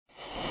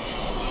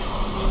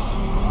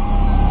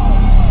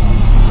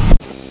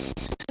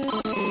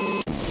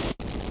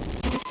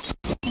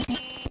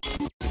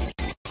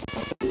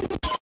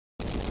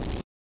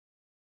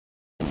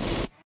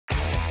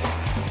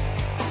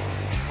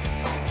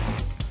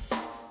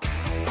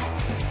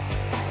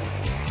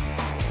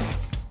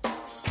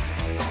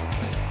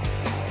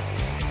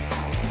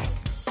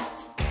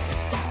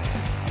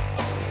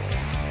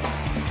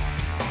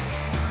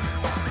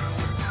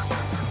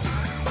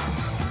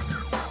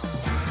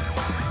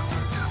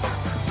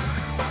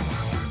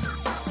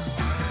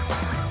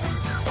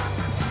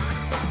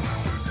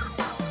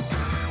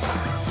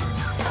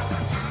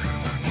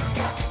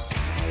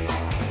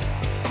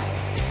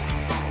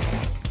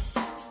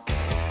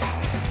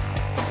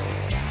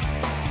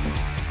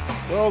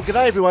Well,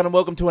 g'day everyone and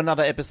welcome to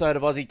another episode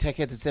of Aussie Tech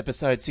Heads. It's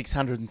episode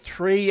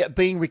 603,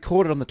 being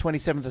recorded on the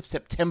 27th of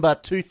September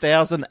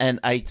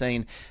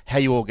 2018. How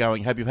you all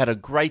going? Hope you've had a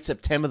great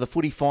September. The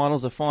footy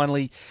finals are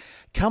finally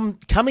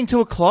coming to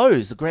a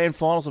close. The grand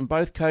finals on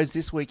both codes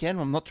this weekend.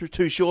 I'm not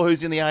too sure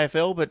who's in the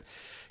AFL, but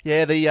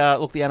yeah, the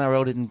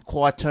NRL didn't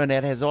quite turn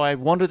out as I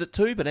wanted it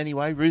to. But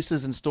anyway,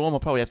 Roosters and Storm, I'll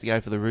probably have to go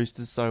for the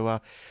Roosters.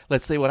 So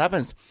let's see what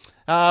happens.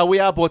 We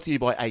are brought to you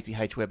by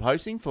ATH Web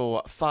Hosting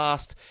for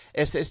fast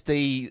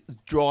SSD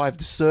drive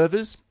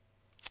servers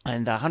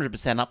and 100%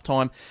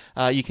 uptime.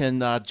 You can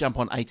jump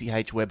on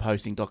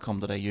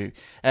athwebhosting.com.au.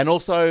 And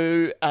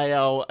also,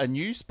 a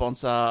new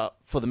sponsor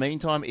for the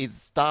meantime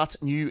is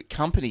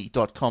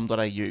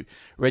startnewcompany.com.au.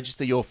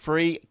 Register your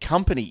free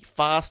company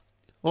fast.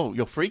 Oh,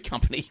 your free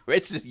company.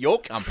 Register your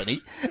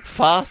company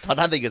fast. I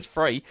don't think it's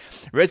free.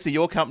 Register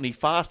your company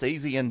fast,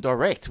 easy and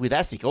direct with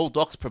ASIC. All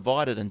docs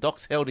provided and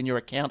docs held in your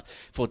account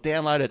for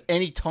download at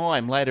any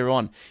time later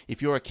on.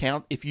 If you are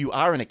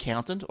an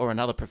accountant or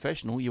another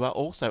professional, you are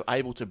also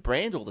able to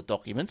brand all the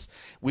documents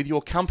with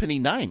your company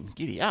name.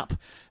 Giddy up.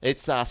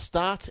 It's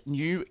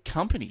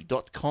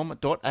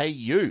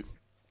startnewcompany.com.au.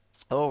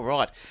 All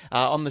right.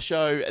 On the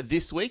show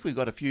this week, we've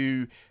got a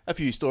few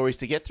stories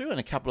to get through and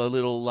a couple of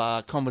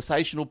little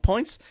conversational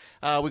points.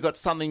 We've got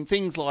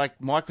things like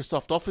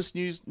Microsoft Office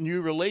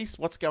new release,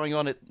 what's going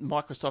on at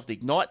Microsoft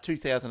Ignite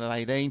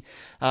 2018,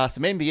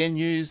 some NBN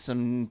news,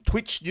 some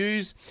Twitch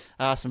news,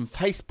 some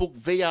Facebook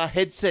VR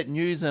headset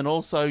news, and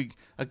also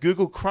a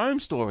Google Chrome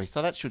story.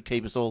 So that should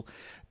keep us all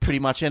pretty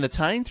much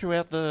entertained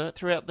throughout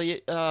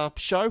the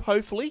show,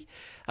 hopefully.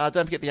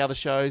 Don't forget the other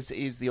shows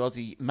is the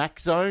Aussie Mac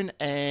Zone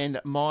and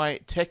My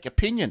Tech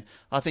Opinion.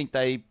 I think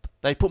they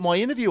put my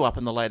interview up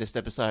in the latest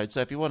episode, so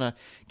if you want to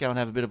go and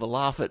have a bit of a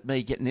laugh at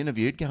me getting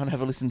interviewed, go and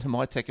have a listen to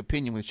My Tech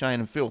Opinion with Shane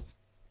and Phil.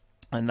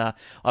 And I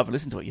haven't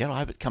listened to it yet. I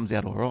hope it comes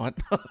out all right.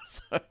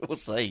 So we'll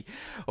see.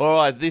 All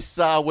right, this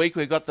week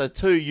we've got the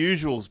two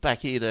usuals back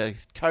here to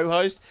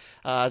co-host,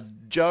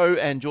 Joe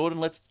and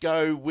Jordan. Let's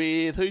go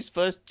with who's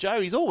first?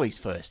 Joe, he's always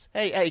first.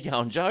 Hey, how you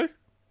going, Joe?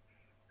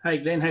 Hey,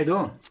 Glenn, how you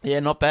doing? Yeah,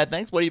 not bad,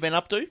 thanks. What have you been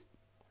up to?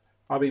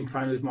 I've been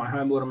playing with my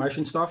home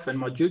automation stuff and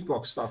my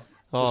jukebox stuff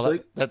Oh, this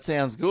week. that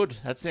sounds good.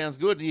 That sounds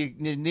good.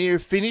 You're near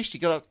finished? You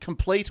got to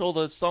complete all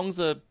the songs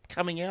that are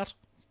coming out?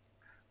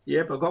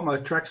 Yep, I've got my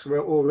tracks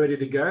all ready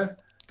to go.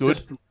 Good.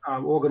 Just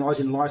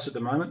organising lights at the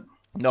moment.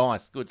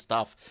 Nice, good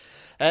stuff.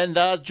 And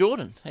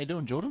Jordan, how you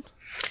doing, Jordan?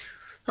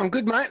 I'm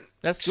good, mate.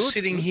 That's good.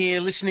 Sitting here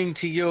listening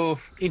to your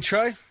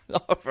intro.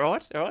 All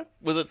right.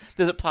 Did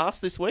it pass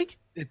this week?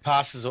 It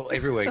passes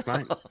every week,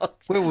 mate.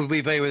 Where would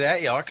we be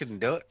without you? I couldn't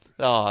do it.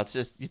 Oh, it's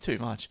just, you're too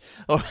much.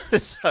 All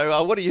right,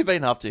 so what have you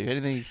been up to?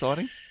 Anything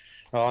exciting?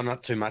 Oh,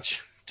 not too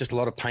much. Just a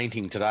lot of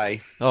painting today.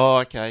 Oh,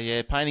 okay,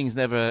 yeah. Painting's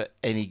never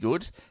any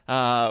good.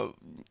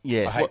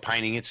 Yeah. I hate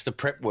painting. It's the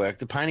prep work.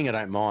 The painting I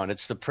don't mind.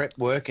 It's the prep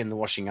work and the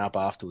washing up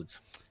afterwards.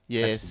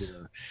 Yes.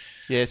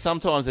 Yeah,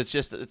 sometimes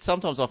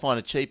sometimes I find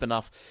it cheap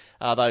enough,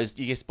 those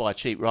you just buy a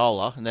cheap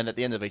roller and then at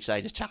the end of each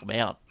day just chuck them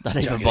out. Don't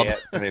even bother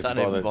washing them.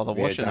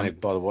 Don't even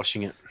bother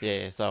washing it.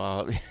 Yeah,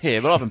 so but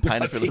I haven't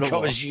painted for a little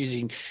while. I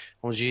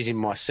was using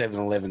my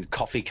 7-Eleven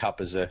coffee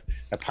cup as a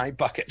paint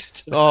bucket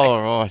today.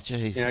 Oh, right,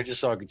 jeez.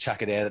 Just so I could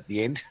chuck it out at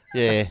the end.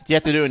 Yeah. Do you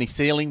have to do any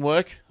ceiling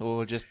work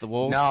or just the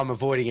walls? No, I'm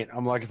avoiding it.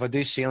 I'm like, if I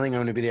do ceiling,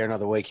 I'm going to be there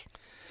another week.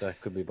 So I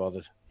could be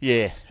bothered.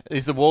 Yeah.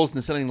 Is the walls and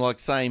the ceiling like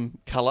same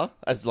colour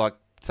as like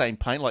same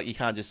paint? Like you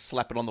can't just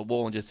slap it on the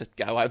wall and just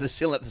go over the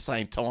ceiling at the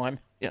same time,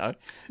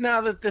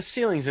 No, the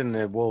ceilings and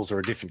the walls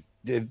are different.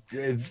 They're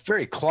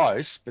very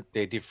close, but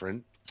they're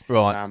different.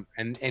 Right.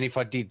 And if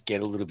I did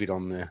get a little bit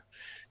on the,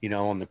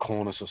 on the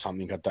cornice or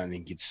something, I don't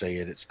think you'd see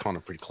it. It's kind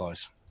of pretty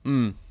close.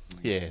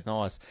 Yeah,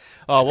 nice.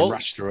 Oh, well,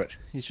 rush through it.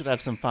 You should have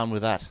some fun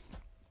with that.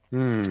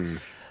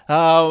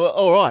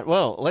 All right,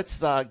 well, let's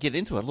get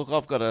into it. Look,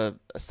 I've got a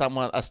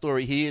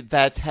story here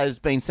that has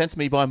been sent to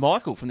me by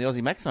Michael from the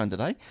Aussie Mac Zone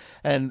today,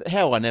 and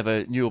how I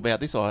never knew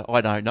about this,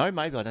 I don't know.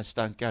 Maybe I just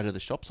don't go to the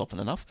shops often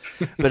enough.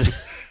 But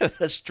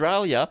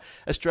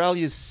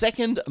Australia's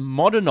second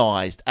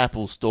modernised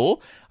Apple store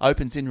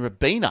opens in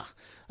Robina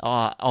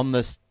on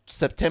the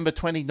September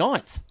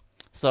 29th.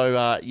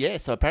 So,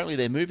 so apparently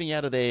they're moving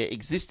out of their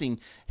existing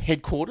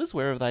headquarters,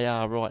 wherever they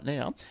are right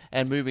now,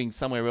 and moving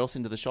somewhere else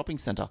into the shopping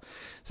centre.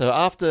 So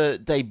after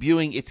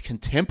debuting its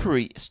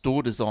contemporary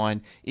store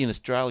design in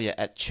Australia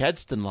at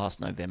Chadstone last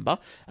November,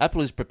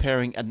 Apple is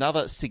preparing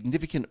another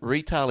significant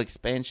retail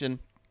expansion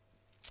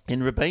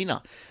in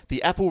Robina.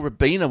 The Apple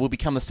Robina will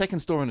become the second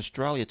store in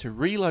Australia to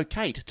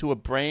relocate to a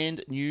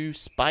brand new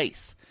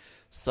space.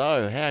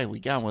 So, how are we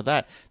going with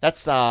that?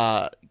 That's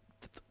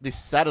this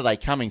Saturday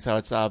coming, so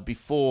it's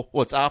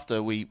it's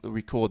after we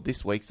record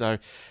this week. So,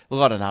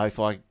 look, I don't know if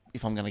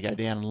I'm going to go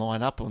down and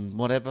line up and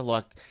whatever.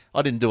 Like,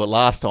 I didn't do it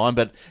last time,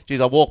 but geez,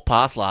 I walked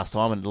past last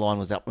time and the line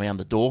was up around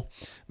the door.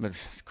 But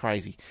it's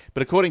crazy.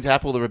 But according to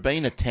Apple, the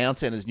Robina Town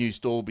Centre's new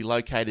store will be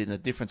located in a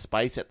different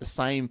space at the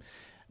same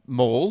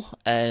mall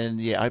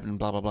and open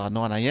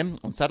 9 a.m.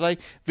 on Saturday.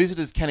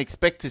 Visitors can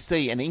expect to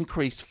see an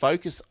increased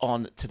focus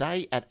on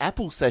Today at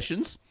Apple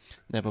sessions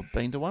Never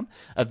been to one.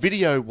 A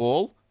video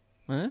wall,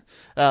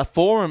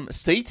 forum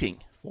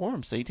seating,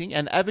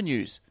 and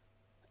avenues.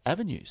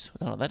 Avenues, I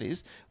don't know what that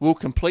is, will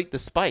complete the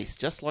space,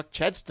 just like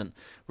Chadstone.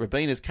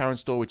 Robina's current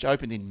store, which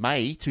opened in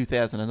May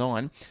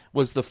 2009,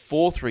 was the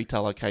 4th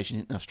retail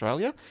location in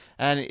Australia,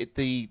 and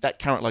that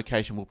current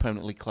location will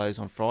permanently close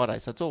on Friday.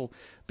 So it's all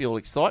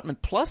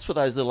excitement. Plus, for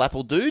those little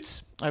Apple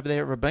dudes over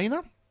there at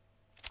Robina,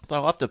 so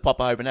I'll have to pop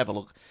over and have a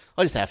look.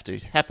 I just have to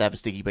have a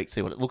sticky beak,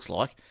 see what it looks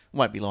like.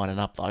 Won't be lining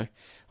up though.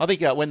 I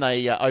think when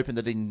they opened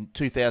it in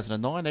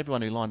 2009,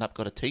 everyone who lined up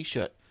got a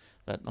T-shirt,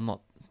 but I'm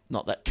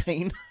not that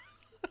keen.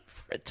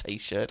 A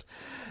T-shirt,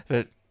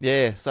 but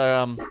yeah.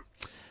 So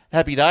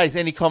happy days.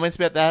 Any comments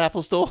about that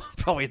Apple Store?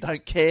 Probably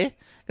don't care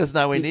because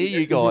nowhere near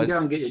you guys. You can go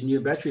and get your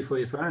new battery for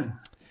your phone.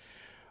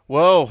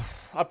 Well,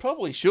 I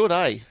probably should,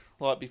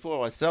 like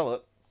before I sell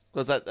it,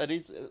 because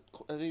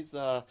it is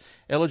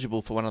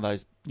eligible for one of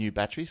those new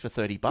batteries for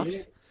 $30.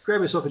 Yeah.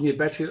 Grab yourself a new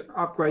battery,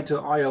 upgrade to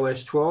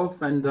iOS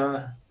 12,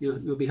 and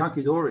you'll be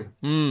hunky dory.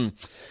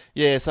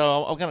 Yeah,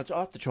 so I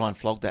have to try and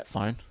flog that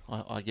phone,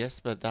 I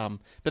guess. But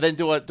then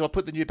do I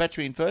put the new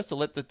battery in first, or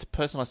let the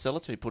person I sell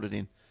it to put it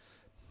in?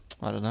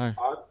 I don't know.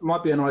 It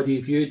might be an idea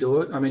if you do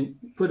it. I mean,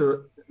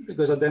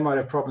 because they might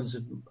have problems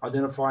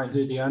identifying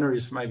who the owner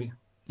is, maybe.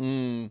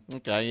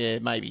 Okay, yeah,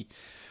 maybe.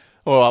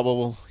 All right,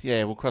 well,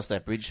 we'll cross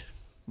that bridge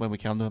when we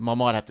come to it. I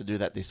might have to do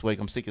that this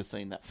week. I'm sick of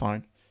seeing that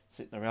phone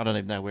sitting around. I don't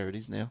even know where it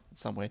is now.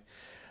 It's somewhere.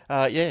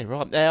 Yeah,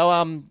 right.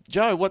 Now,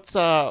 Joe, what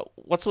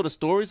sort of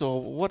stories,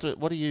 or what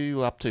are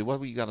you up to? What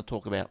were you going to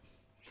talk about?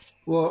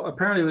 Well,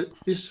 apparently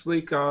this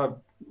week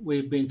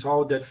we've been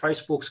told that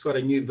Facebook's got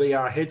a new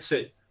VR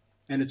headset,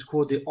 and it's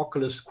called the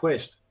Oculus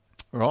Quest.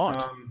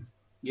 Right.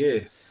 Yeah.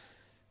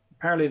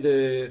 Apparently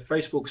the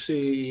Facebook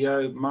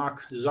CEO,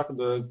 Mark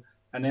Zuckerberg,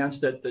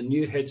 announced that the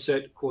new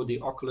headset called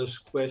the Oculus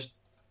Quest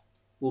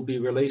will be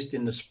released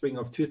in the spring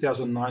of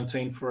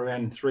 2019 for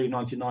around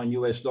 $399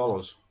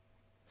 US.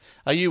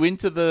 Are you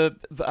into the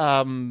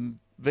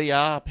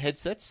VR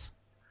headsets?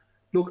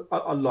 Look,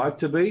 I'd like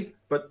to be,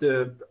 but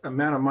the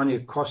amount of money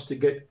it costs to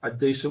get a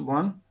decent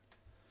one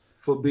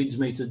forbids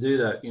me to do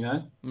that, you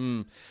know? I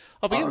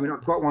mean,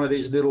 I've got one of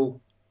these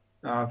little,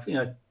 $30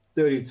 to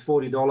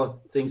 $40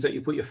 things that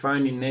you put your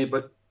phone in there,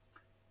 but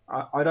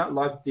I don't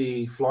like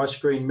the fly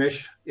screen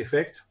mesh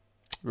effect.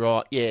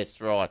 Right, yes,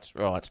 right.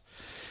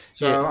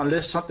 So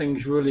unless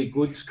something's really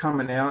good's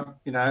coming out,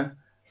 you know,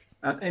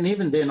 and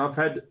even then I've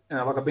had,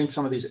 I've been to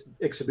some of these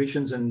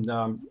exhibitions and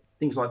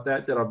things like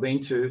that I've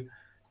been to,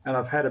 and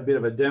I've had a bit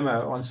of a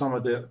demo on some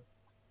of the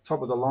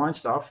top of the line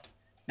stuff.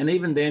 And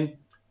even then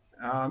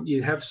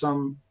you have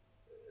some,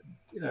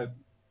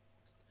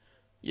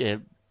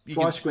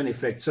 fly screen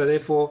effect. So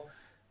therefore,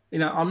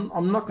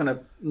 I'm not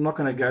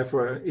gonna go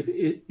for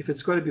if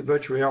it's got to be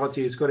virtual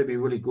reality, it's got to be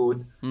really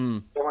good.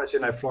 Don't want to see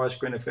no fly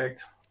screen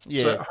effect.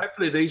 Yeah. So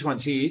hopefully these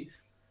ones here,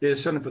 they're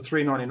selling for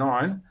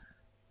 $399.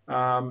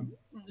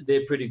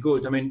 They're pretty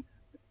good. I mean,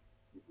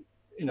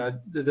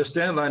 the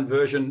standalone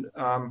version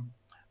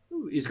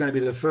is going to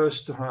be the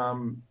first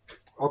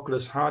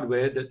Oculus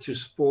hardware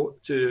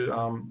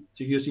to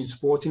use in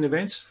sporting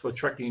events for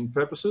tracking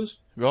purposes.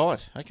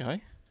 Right.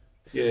 Okay.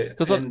 Yeah.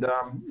 And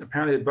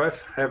apparently they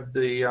both have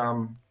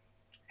the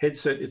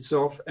headset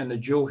itself and the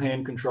dual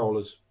hand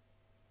controllers.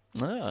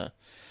 I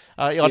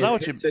know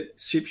what headset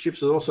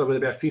ships also with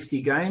about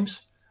 50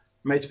 games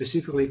made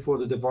specifically for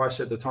the device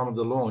at the time of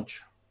the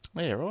launch.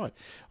 Yeah, right.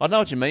 I know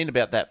what you mean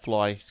about that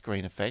fly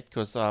screen effect,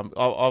 because I've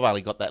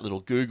only got that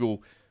little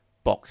Google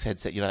box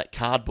headset, that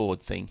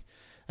cardboard thing.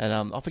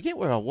 And I forget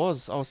where I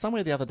was. I was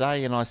somewhere the other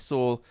day and I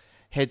saw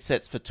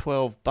headsets for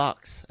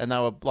 $12, and they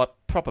were like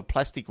proper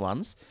plastic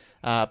ones,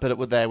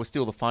 but they were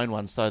still the phone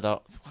ones. So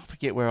I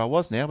forget where I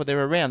was now, but they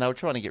were around. They were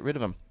trying to get rid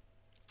of them.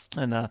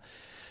 And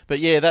but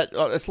yeah, that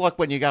it's like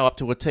when you go up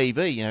to a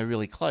TV,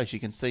 really close, you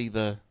can see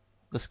the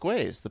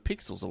squares, the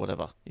pixels or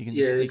whatever. You can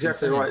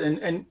exactly right.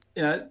 And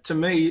to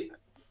me,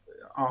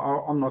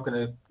 I'm not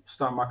going to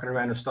start mucking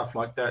around with stuff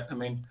like that. I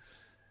mean,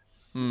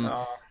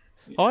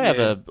 I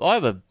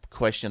have a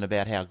question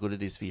about how good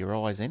it is for your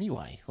eyes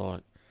anyway.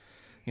 Like,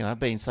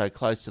 being so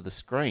close to the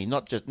screen,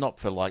 not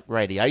for like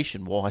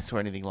radiation wise or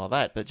anything like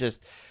that, but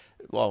just,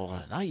 well, I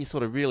don't know, you're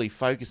sort of really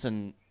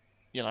focusing,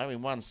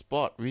 in one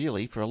spot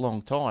really for a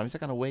long time. Is that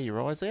going to wear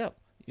your eyes out?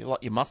 You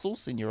like your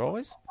muscles in your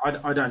eyes?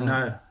 I don't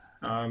know.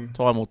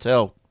 Time will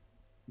tell.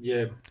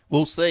 Yeah.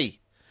 We'll see.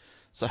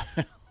 So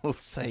we'll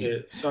see. Yeah.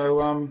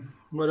 So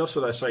what else do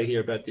they say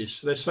here about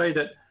this? They say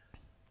that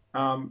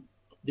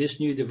this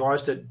new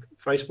device that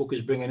Facebook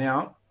is bringing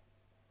out,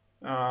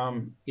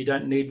 you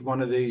don't need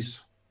one of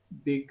these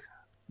big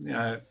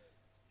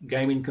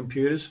gaming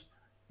computers.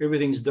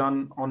 Everything's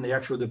done on the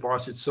actual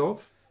device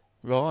itself.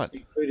 Right.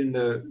 Including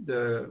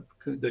the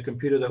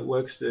computer that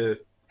works the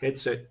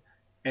headset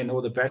and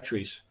all the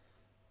batteries.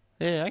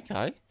 Yeah,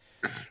 okay.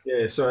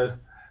 Yeah, so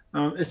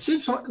it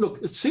seems like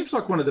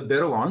one of the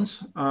better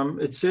ones.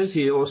 It says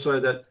here also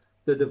that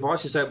the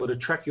device is able to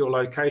track your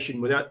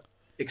location without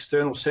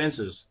external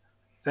sensors,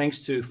 thanks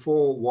to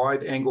 4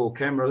 wide-angle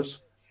cameras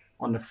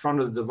on the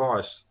front of the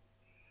device.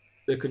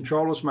 The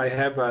controllers may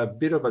have a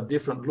bit of a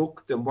different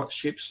look than what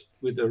ships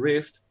with the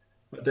Rift,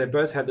 but they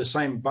both have the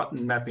same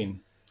button mapping,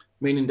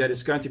 meaning that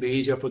it's going to be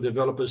easier for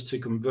developers to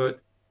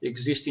convert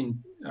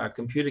existing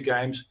computer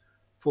games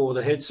for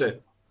the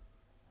headset.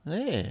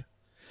 Yeah.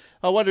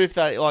 I wonder if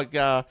they,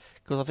 because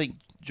I think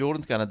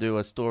Jordan's going to do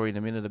a story in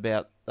a minute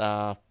about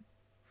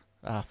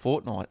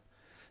Fortnite.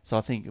 So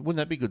I think, wouldn't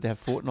that be good to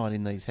have Fortnite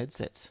in these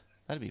headsets?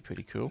 That'd be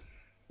pretty cool.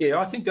 Yeah,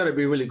 I think that'd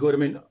be really good. I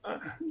mean,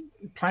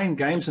 playing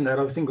games and that,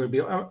 I think would be.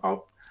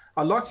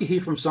 I'd like to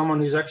hear from someone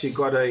who's actually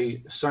got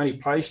a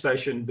Sony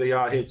PlayStation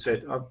VR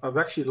headset. I've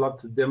actually loved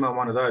to demo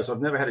one of those.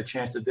 I've never had a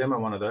chance to demo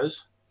one of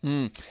those.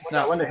 I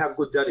wonder how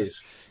good that is.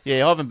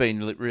 Yeah, I haven't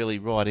been really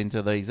right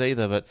into these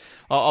either, but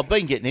I've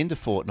been getting into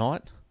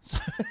Fortnite. So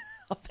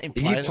I've been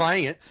playing. Are you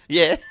playing it?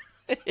 Yeah.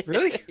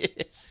 Really?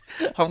 Yes.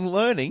 I'm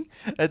learning.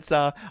 It's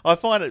I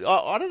find it.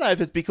 I don't know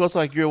if it's because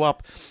I grew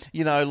up,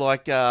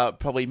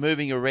 probably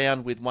moving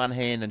around with one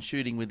hand and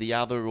shooting with the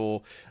other,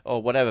 or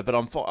whatever. But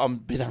I'm a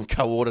bit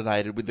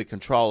uncoordinated with the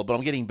controller, but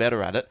I'm getting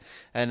better at it.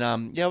 And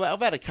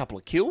I've had a couple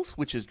of kills,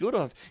 which is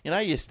good.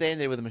 You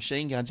stand there with a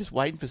machine gun, just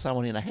waiting for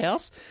someone in a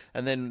house,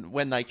 and then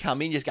when they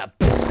come in, you just go.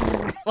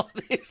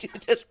 You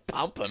just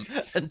pump them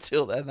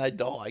until then they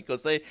die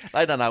because they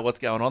don't know what's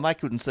going on. They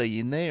couldn't see you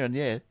in there, and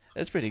yeah,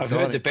 it's pretty exciting.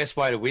 I've heard the best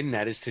way to win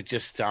that is to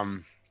just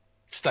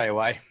stay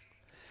away.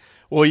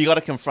 Well, you got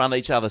to confront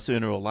each other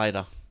sooner or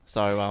later.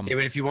 So yeah,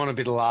 but if you want to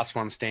be the last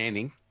one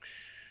standing,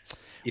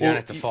 you don't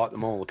have to fight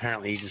them all.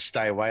 Apparently, you just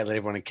stay away, let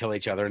everyone kill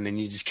each other, and then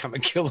you just come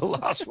and kill the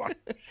last one.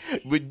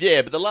 But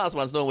the last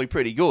one's normally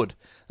pretty good.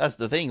 That's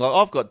the thing. Like,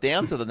 I've got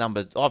down to the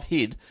number. I've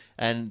hid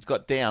and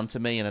got down to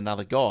me and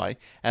another guy,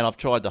 and I've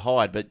tried to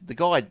hide. But the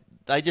guy,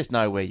 they just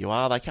know where you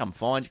are. They come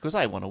find you because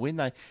they want to win.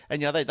 They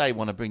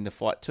want to bring the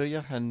fight to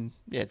you. And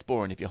yeah, it's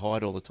boring if you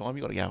hide all the time.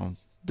 You got to go and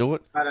do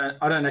it.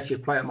 I don't actually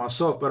play it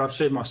myself, but I've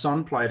seen my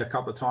son play it a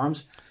couple of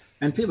times,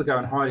 and people go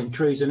and hide in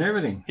trees and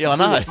everything. Yeah, I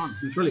know.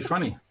 It's really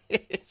funny.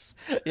 It's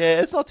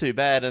not too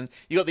bad, and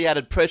you got the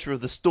added pressure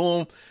of the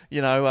storm,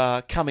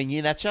 coming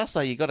in at you. So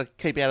you got to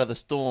keep out of the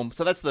storm.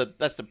 So that's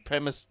the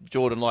premise,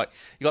 Jordan. Like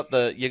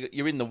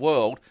you're in the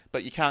world,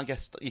 but you can't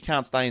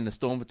stay in the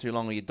storm for too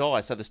long or you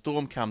die. So the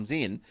storm comes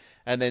in,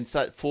 and then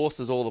so it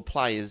forces all the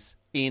players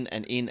in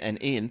and in and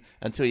in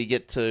until you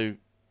get to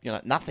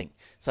nothing.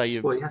 So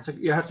you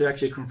have to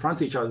actually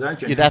confront each other,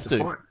 don't you? You'd have to.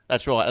 Fight.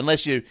 That's right.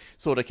 Unless you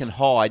sort of can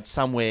hide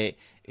somewhere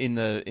in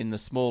the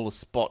smallest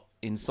spot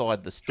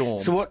inside the storm.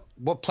 So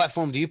what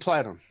platform do you play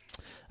it on?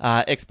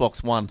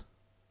 Xbox One.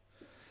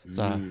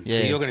 So yeah,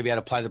 so you're going to be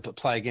able to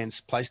play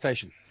against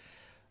PlayStation.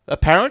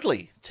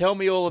 Apparently, tell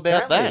me all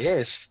about that.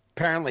 Yes,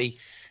 apparently,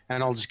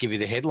 and I'll just give you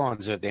the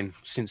headlines of it then,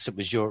 since it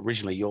was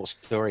originally your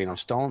story, and I've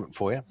stolen it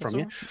for you from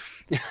you.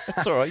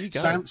 That's all right. You go.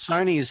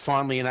 Sony is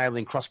finally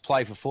enabling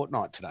cross-play for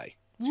Fortnite today.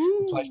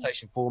 The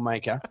PlayStation 4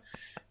 maker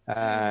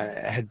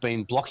had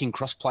been blocking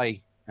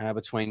cross-play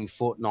between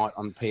Fortnite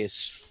on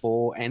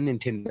PS4 and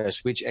Nintendo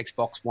Switch,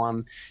 Xbox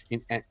One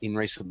in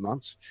recent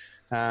months.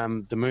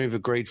 The move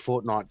angered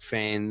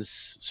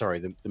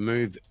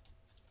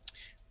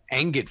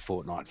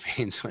Fortnite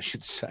fans, I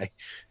should say,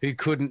 who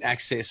couldn't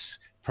access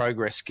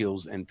progress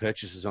skills and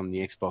purchases on the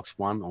Xbox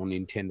One or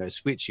Nintendo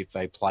Switch if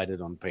they played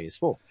it on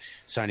PS4.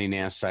 Sony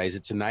now says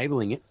it's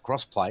enabling it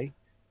cross-play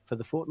for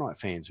the Fortnite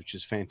fans, which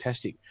is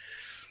fantastic.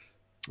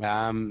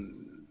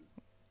 The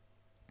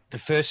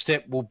first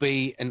step will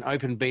be an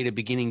open beta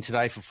beginning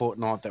today for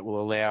Fortnite that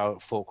will allow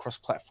for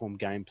cross-platform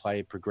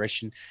gameplay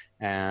progression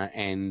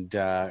and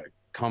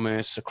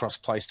commerce across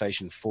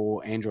PlayStation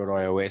 4, Android,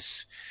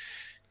 iOS,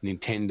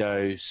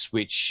 Nintendo,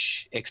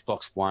 Switch,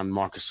 Xbox One,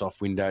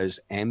 Microsoft Windows,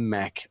 and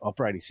Mac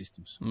operating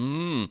systems.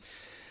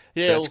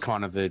 Yeah, that's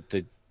kind of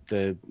the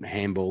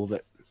handball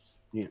that.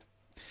 Yeah.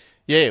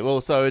 Yeah.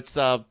 Well, so it's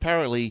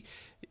apparently.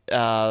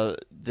 The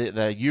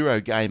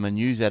Eurogamer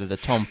news editor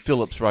Tom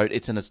Phillips wrote,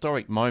 "It's an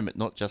historic moment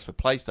not just for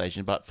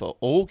PlayStation but for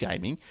all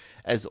gaming,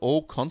 as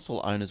all console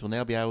owners will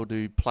now be able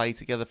to play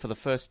together for the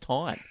first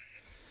time."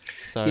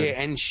 So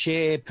and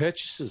share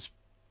purchases,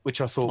 which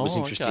I thought was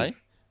interesting. Okay.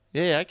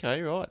 Yeah,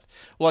 okay, right.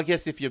 Well, I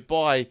guess if you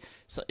buy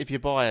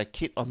a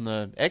kit on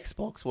the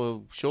Xbox,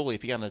 well, surely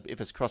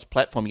if it's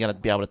cross-platform, you're going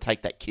to be able to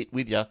take that kit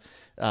with you,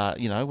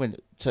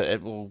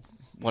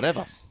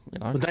 whatever.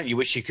 Well, don't you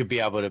wish you could be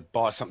able to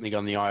buy something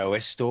on the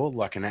iOS store,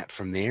 like an app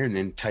from there, and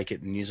then take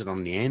it and use it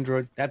on the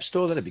Android app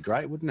store? That'd be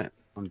great, wouldn't it?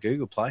 On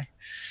Google Play.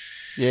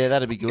 Yeah,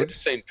 that'd be good. I've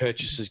seen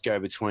purchases go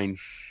between.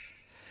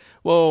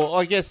 Well,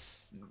 I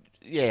guess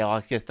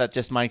that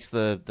just makes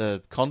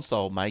the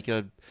console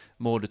maker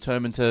more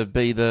determined to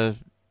be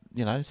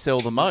sell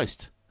the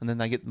most, and then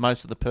they get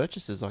most of the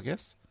purchases, I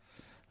guess.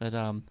 But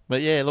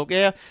look,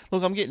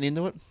 I'm getting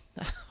into it.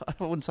 I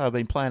wouldn't say I've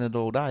been playing it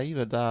all day,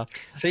 but...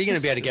 So you're going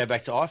to be able to go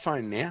back to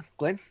iPhone now,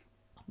 Glenn?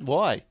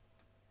 Why?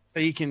 So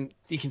you can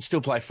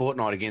still play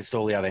Fortnite against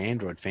all the other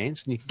Android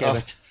fans, and you can go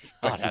back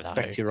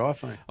to your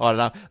iPhone. I don't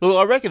know. Look,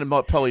 I reckon it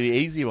might probably be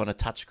easier on a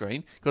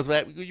touchscreen because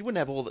you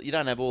wouldn't have you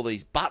don't have all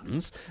these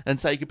buttons, and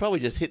so you could probably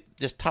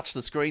just touch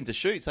the screen to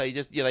shoot. So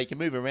you can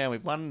move around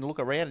with one,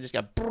 look around, and just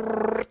go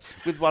brrr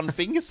with one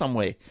finger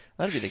somewhere.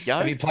 That'd be the go.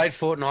 Have you played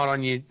Fortnite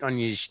on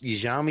your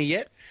Xiaomi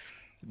yet?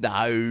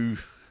 No.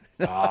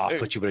 I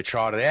thought you would have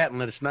tried it out and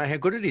let us know how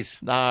good it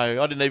is. No,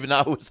 I didn't even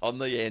know it was on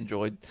the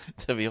Android,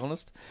 to be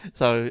honest.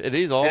 So it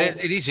is old.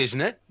 It is,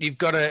 isn't it? You've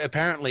got to,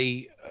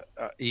 apparently,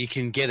 you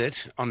can get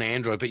it on the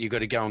Android, but you've got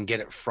to go and get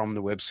it from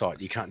the website.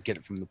 You can't get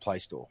it from the Play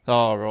Store.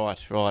 Oh,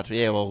 right.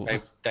 Yeah, well...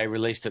 They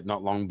released it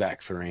not long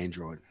back for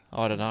Android.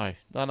 I don't know.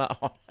 No,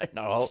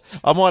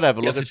 I might have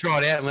a look. You have to try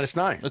it out and let us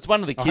know. It's one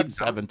of the kids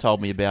haven't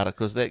told me about it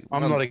because I'm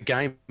not a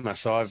gamer,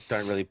 so I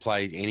don't really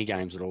play any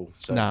games at all.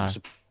 So no.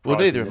 Well,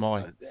 neither am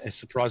I. I'm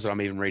surprised that I'm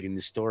even reading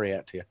this story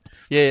out to you.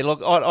 Yeah,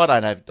 look, I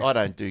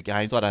don't do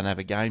games. I don't have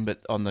a game,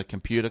 but on the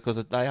computer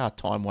because they are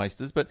time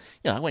wasters. But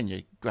when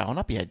you're growing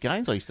up, you had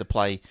games. I used to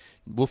play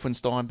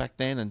Wolfenstein back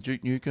then and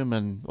Duke Nukem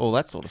and all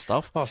that sort of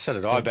stuff. Oh, so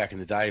did I back in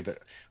the day. But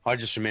I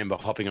just remember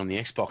hopping on the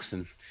Xbox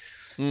and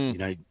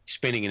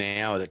spending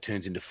an hour that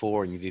turns into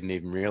 4 and you didn't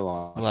even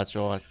realise. Well, that's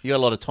right. You got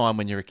a lot of time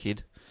when you're a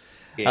kid.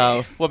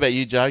 Yeah. What about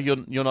you, Joe?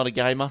 You're not a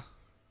gamer?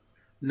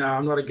 No,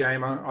 I'm not a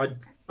gamer.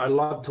 I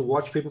love to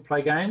watch people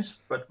play games,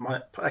 but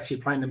actually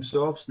playing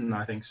themselves,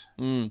 no thanks.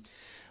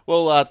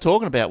 Well,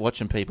 talking about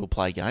watching people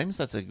play games,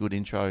 that's a good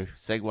intro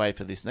segue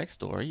for this next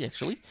story,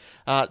 actually.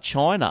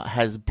 China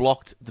has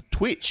blocked the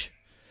Twitch.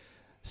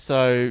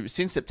 So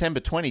since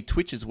September 20,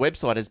 Twitch's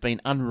website has been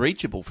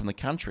unreachable from the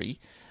country,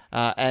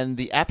 and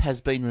the app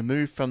has been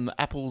removed from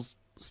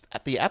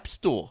the App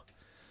Store.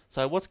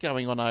 So what's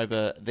going on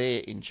over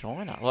there in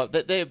China? Like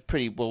they're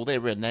they're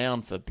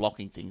renowned for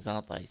blocking things,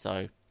 aren't they?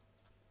 So,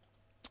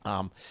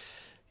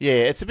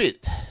 it's a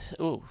bit...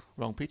 Oh,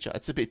 wrong picture.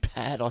 It's a bit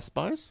bad, I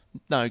suppose.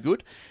 No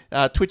good.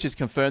 Twitch has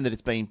confirmed that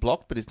it's been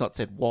blocked, but it's not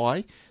said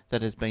why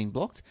that has been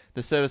blocked.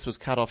 The service was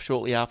cut off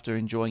shortly after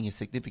enjoying a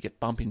significant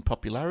bump in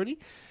popularity.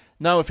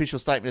 No official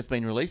statement has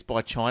been released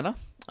by China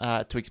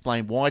to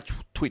explain why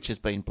Twitch has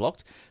been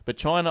blocked, but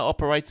China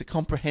operates a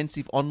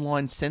comprehensive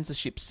online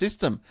censorship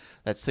system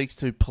that seeks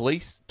to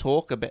police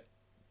talk about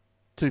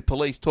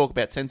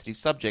sensitive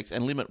subjects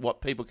and limit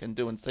what people can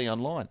do and see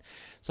online.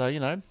 So,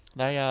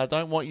 they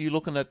don't want you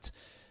looking at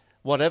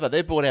whatever.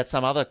 They've brought out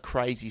some other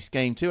crazy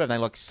scheme too, and they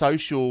like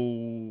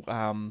social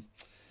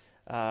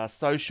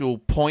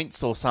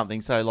points or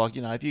something. So, like,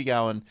 if you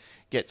go and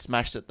get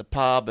smashed at the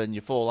pub and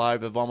you fall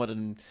over, vomit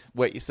and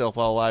wet yourself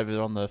all over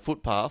on the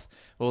footpath,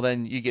 well,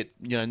 then you get,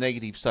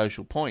 negative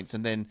social points.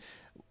 And then,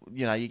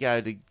 you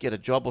go to get a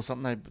job or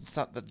something,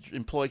 the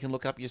employee can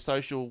look up your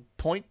social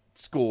point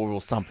score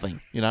or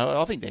something.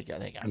 I think they're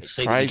going and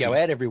see that you go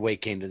out every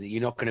weekend and that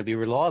you're not going to be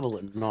reliable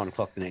at 9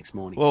 o'clock the next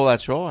morning. Well,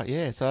 that's right.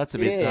 Yeah, so that's a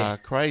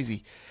bit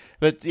crazy.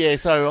 But yeah,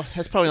 so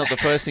that's probably not the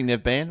first thing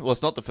they've banned. Well,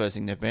 it's not the first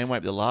thing they've banned.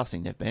 Won't be the last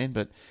thing they've banned.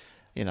 But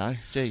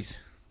geez,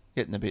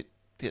 getting a bit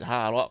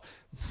hard.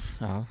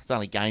 It's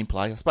only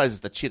gameplay. I suppose it's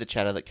the chitter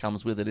chatter that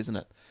comes with it, isn't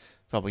it?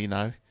 Probably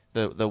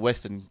the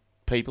Western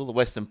people, the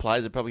Western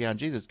players are probably going,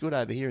 "Geez, it's good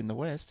over here in the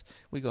West.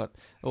 We got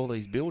all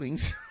these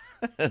buildings."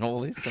 And all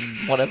this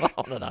and whatever,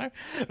 I don't know.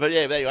 But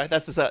yeah, anyway,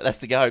 that's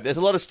the go. There's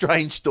a lot of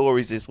strange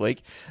stories this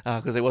week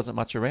because there wasn't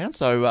much around,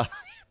 so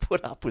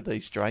put up with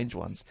these strange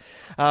ones.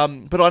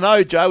 But I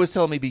know Joe was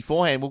telling me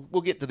beforehand,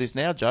 we'll get to this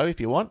now, Joe, if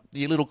you want,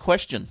 your little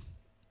question.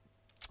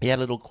 You had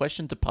a little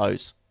question to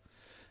pose.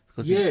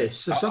 Yes,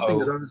 so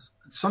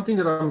something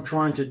that I'm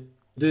trying to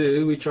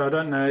do, which I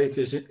don't know if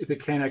it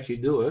can actually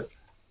do it.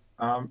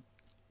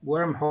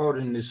 Where I'm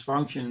holding this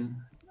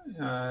function,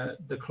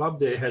 the club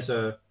there has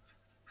a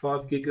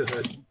 5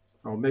 gigahertz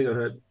or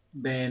megahertz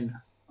band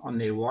on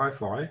their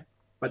Wi-Fi,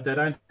 but they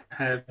don't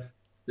have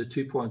the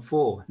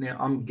 2.4. Now,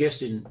 I'm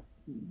guessing,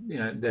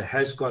 there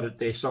has got it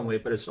there somewhere,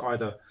 but it's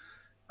either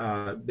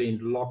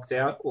been locked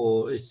out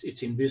or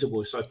it's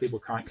invisible, so people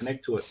can't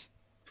connect to it.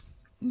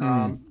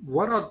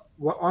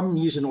 What I'm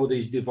using all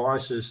these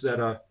devices that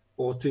are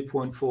all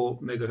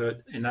 2.4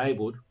 megahertz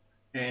enabled,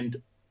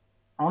 and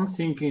I'm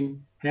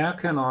thinking, how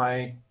can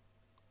I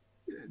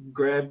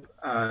grab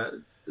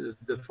the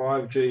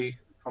 5G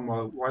from my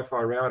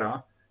Wi-Fi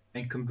router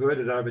and convert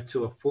it over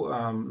to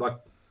like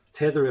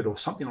tether it or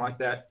something like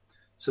that,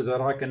 so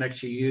that I can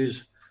actually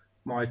use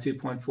my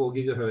 2.4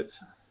 gigahertz,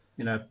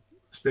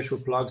 special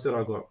plugs that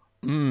I got.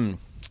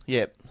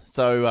 Yep.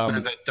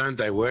 So don't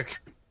they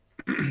work?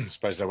 I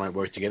suppose they won't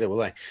work together, will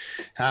they?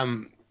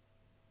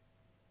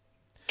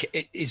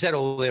 Is that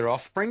all they're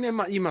offering?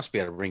 You must be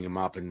able to ring them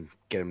up and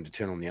get them to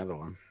turn on the other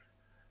one.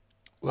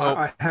 Well,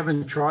 I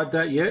haven't tried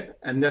that yet,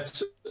 and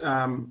that's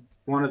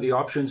one of the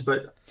options,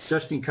 but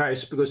just in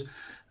case, because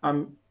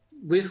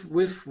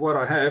with what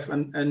I have,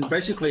 and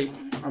basically,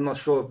 I'm not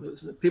sure,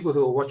 people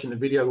who are watching the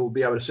video will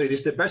be able to see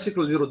this. They're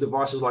basically little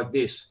devices like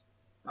this.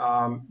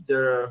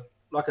 They're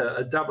like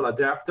a double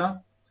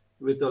adapter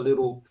with a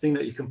little thing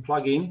that you can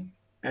plug in.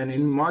 And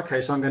in my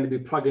case, I'm going to be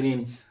plugging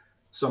in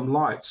some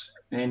lights,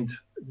 and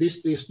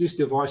this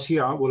device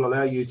here will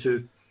allow you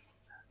to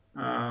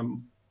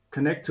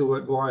connect to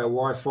it via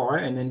Wi-Fi,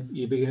 and then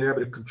you'll be able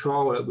to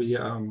control it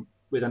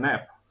with an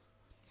app.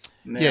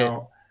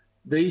 Now,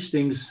 these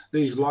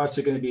lights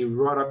are going to be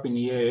right up in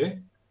the air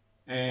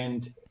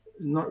and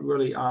not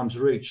really arm's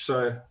reach.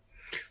 So,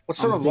 what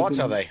sort of lights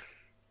are they?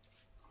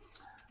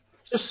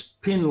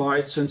 Just pin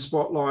lights and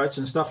spotlights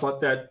and stuff like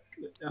that,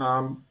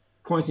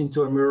 pointing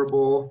to a mirror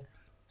ball.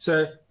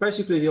 So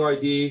basically, the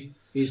idea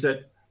is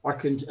that I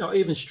can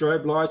even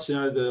strobe lights,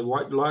 the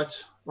white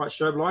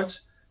strobe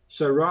lights.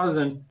 So rather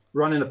than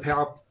running a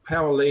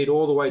power lead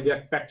all the way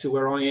back to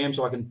where I am,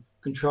 so I can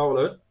control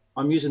it,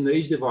 I'm using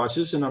these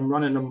devices and I'm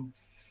running them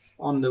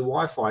on the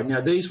Wi-Fi.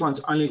 Now these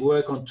ones only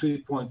work on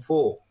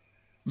 2.4.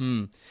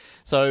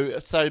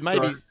 So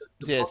maybe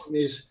the problem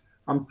is,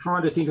 I'm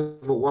trying to think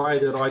of a way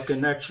that I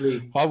can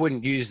actually. I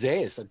wouldn't use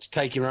theirs. I'd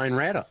take your own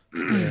router.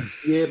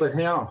 Yeah, but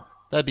how?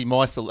 That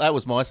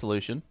was my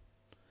solution.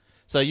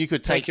 So you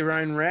could take your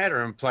own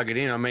router and plug it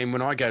in. I mean,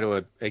 when I go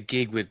to a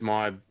gig with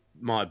my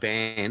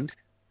band,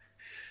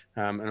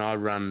 and I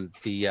run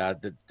the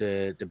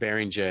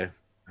Behringer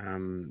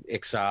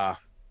XR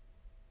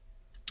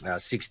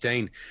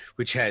 16,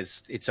 which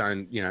has its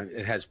own,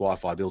 it has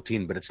Wi-Fi built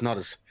in, but it's not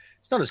as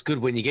good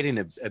when you get in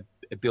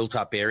a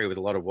built-up area with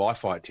a lot of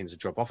Wi-Fi. It tends to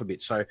drop off a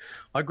bit. So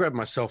I grab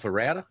myself a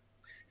router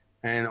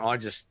and I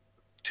just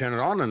turn it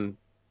on, and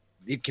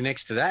it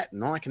connects to that,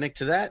 and I connect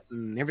to that,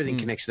 and everything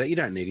connects to that. You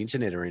don't need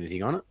internet or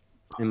anything on it,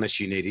 unless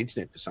you need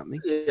internet for something.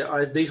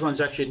 Yeah, these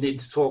ones actually need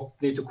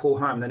to call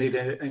home. They need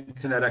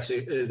internet.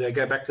 Actually, they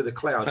go back to the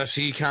cloud. Oh,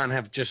 so you can't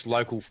have just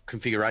local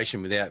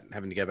configuration without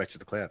having to go back to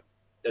the cloud.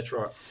 That's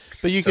right.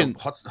 But you can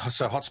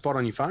hotspot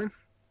on your phone.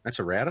 That's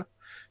a router.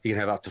 You can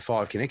have up to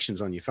 5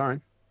 connections on your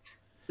phone.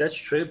 That's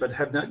true, but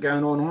have that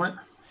going all night.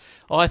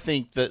 I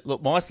think that,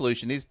 look, my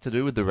solution is to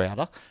do with the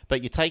router,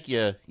 but you take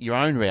your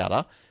own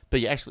router, but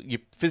you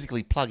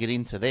physically plug it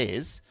into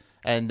theirs,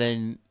 and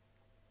then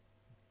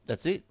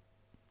that's it.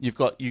 You've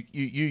got you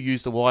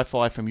use the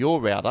Wi-Fi from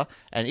your router,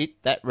 and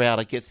that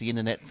router gets the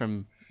internet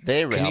from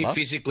their router. Can you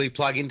physically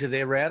plug into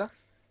their router?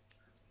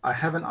 I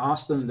haven't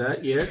asked them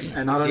that yet,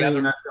 and I don't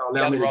even know if they'll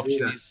allow me to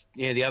do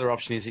that. The other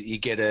option is that you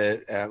get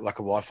a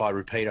Wi-Fi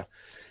repeater.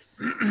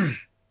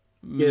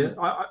 Yeah,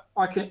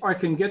 I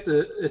can get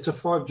it's a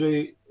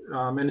 5G,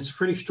 and it's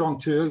pretty strong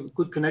too,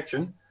 good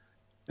connection.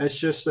 It's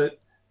just that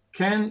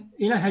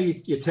how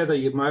you tether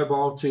your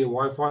mobile to your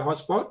Wi-Fi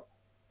hotspot?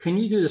 Can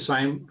you do the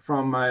same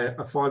from a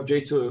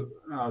 5G to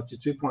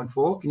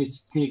 2.4?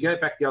 Can you go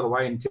back the other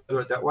way and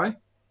tether it that way?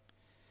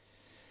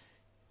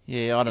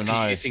 Yeah, I don't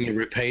know. Using a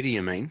repeater,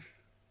 you mean?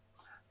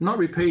 Not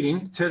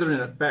repeating, tethering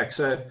it back.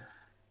 So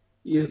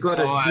you've got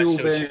a dual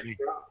band.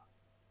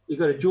 You've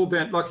got a dual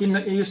band. Like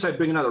you say,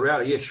 bring another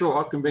router. Yeah, sure,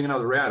 I can bring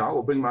another router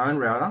or bring my own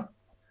router.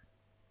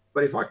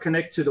 But if I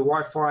connect to the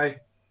Wi-Fi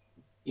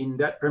in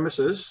that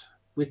premises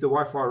with the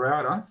Wi-Fi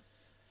router,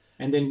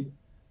 and then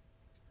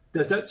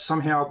does that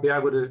somehow be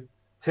able to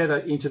tether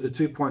into the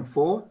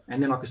 2.4,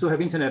 and then I can still have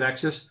internet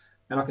access,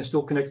 and I can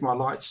still connect my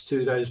lights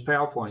to those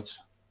power points?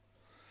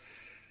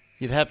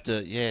 You'd have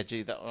to,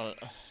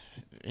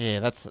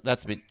 that's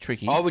a bit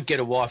tricky. I would get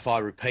a Wi-Fi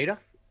repeater,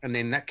 and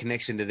then that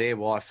connects into their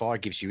Wi-Fi,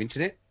 gives you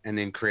internet, and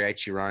then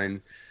creates your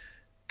own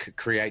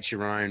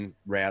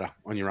router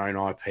on your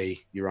own IP,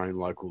 your own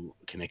local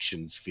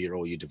connections for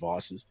all your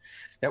devices.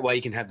 That way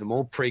you can have them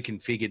all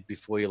pre-configured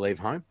before you leave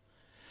home.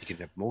 You can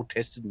have them all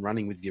tested and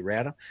running with your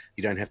router.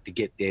 You don't have to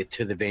get there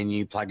to the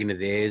venue, plug into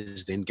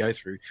theirs, then go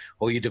through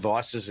all your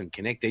devices and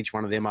connect each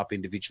one of them up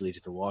individually to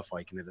the Wi-Fi.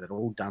 You can have that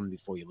all done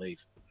before you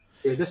leave.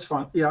 Yeah, that's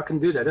fine. Yeah, I can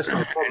do that. That's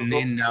not a problem.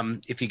 And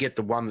then if you get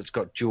the one that's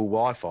got dual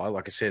Wi-Fi,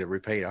 like I said, a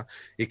repeater,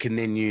 you can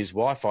then use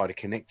Wi-Fi to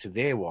connect to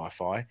their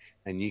Wi-Fi,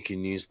 and you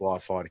can use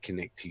Wi-Fi to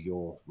connect to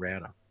your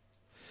router.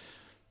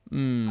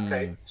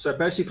 Okay, so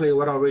basically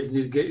what I really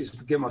need to get is to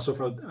get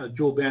myself a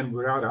dual band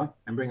router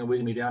and bring it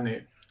with me down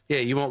there. Yeah,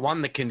 you want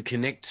one that can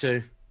connect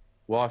to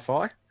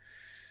Wi-Fi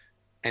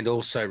and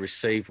also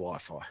receive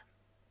Wi-Fi.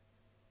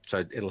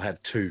 So it'll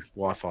have 2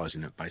 Wi-Fis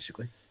in it,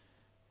 basically.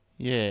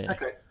 Yeah.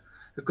 Okay.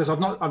 Because I've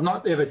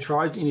not ever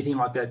tried anything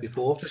like that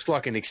before. Just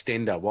like an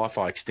extender,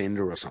 Wi-Fi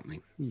extender or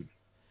something.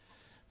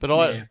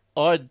 But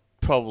I'd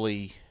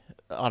probably,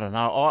 I don't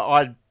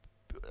know,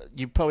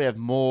 you'd probably have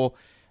more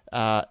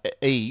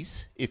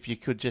ease if you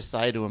could just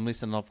say to them,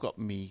 listen, I've got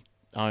my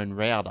own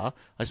router,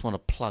 I just want to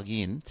plug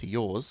in to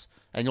yours,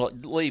 and you'll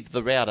leave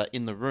the router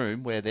in the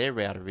room where their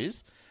router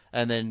is,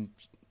 and then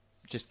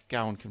just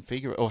go and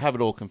configure it, or have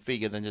it all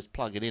configured, then just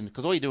plug it in.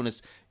 Because all you're doing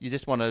is you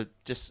just want to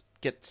just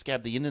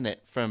scab the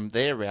internet from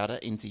their router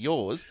into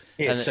yours.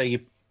 Yeah,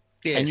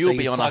 you'll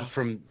be on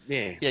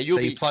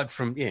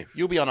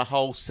a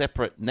whole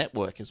separate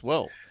network as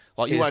well.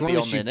 Like you won't be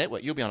on their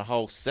network. You'll be on a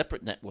whole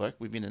separate network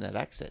with internet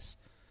access.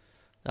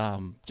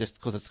 Just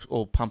because it's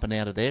all pumping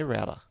out of their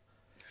router.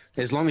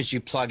 As long as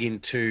you plug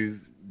into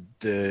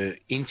the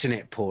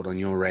internet port on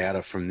your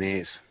router from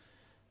theirs.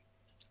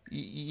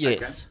 Yes.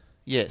 Okay.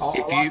 Yes.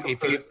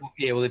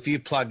 If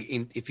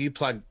you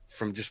plug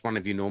from just one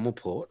of your normal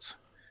ports,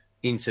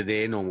 into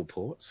their normal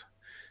ports,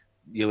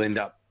 you'll end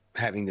up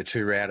having the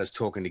two routers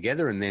talking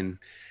together, and then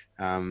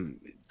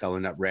they'll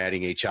end up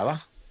routing each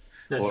other.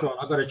 That's right.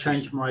 I've got to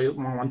change my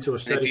one to a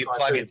static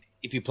IP.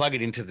 If you plug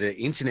it into the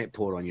internet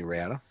port on your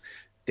router,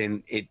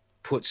 then it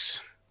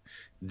puts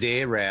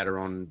their router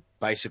on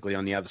basically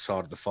on the other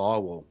side of the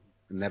firewall,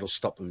 and that'll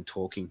stop them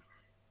talking.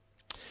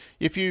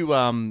 If you,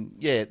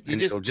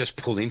 it'll just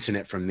pull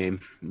internet from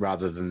them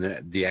rather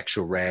than the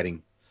actual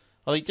routing.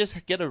 Oh, you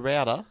just get a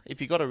router.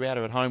 If you've got a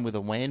router at home with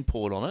a WAN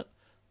port on it,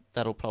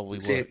 that'll probably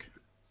work.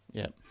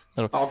 Yeah.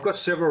 I've got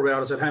several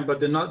routers at home, but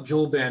they're not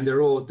dual band.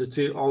 They're all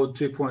the old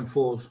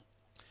 2.4s.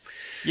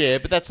 Yeah,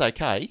 but that's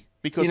okay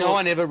because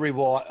I never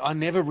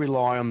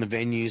rely on the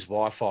venue's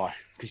Wi-Fi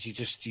because you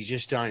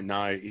just don't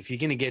know if you're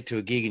going to get to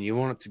a gig and you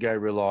want it to go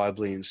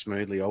reliably and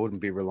smoothly. I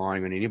wouldn't be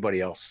relying on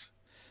anybody else.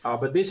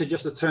 But these are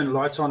just to turn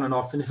lights on and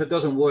off, and if it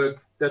doesn't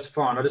work, that's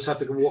fine. I just have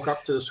to walk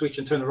up to the switch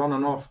and turn it on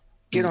and off.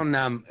 Get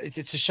on.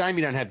 It's a shame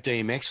you don't have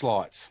DMX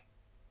lights.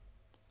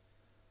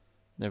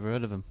 Never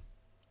heard of them.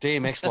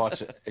 DMX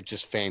lights are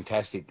just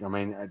fantastic. I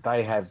mean,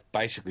 they have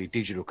basically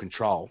digital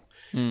control.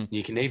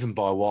 You can even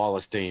buy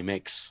wireless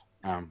DMX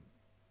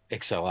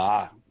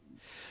XLR.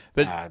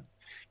 But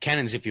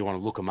Canons, if you want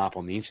to look them up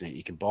on the internet,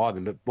 you can buy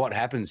them. But what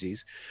happens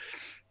is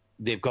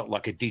they've got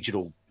like a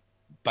digital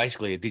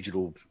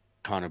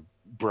kind of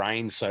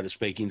brain, so to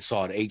speak,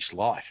 inside each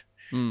light.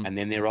 And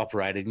then they're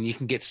operated, and you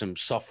can get some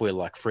software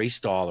like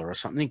Freestyler or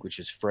something, which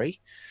is free.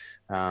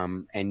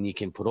 And you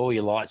can put all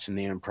your lights in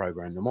there and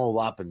program them all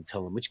up and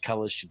tell them which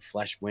colours should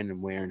flash when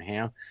and where and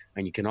how.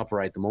 And you can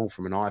operate them all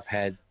from an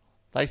iPad.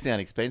 They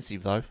sound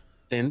expensive, though.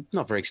 They're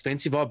not very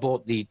expensive. I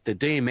bought the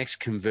DMX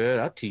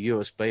converter to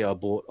USB. I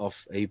bought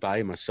off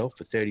eBay myself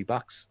for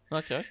 $30.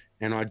 Okay.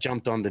 And I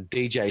jumped on the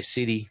DJ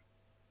City,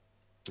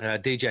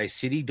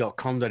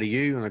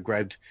 djcity.com.au, and I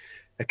grabbed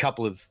a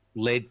couple of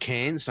lead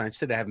cans. So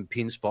instead of having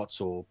pin spots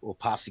or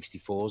par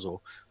 64s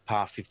or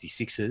par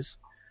 56s,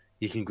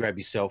 you can grab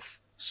yourself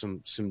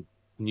some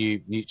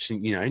new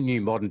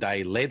modern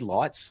day LED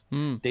lights,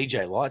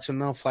 DJ lights,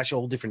 and they'll flash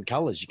all different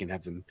colours. You can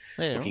have them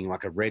looking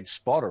like a red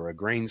spot or a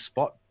green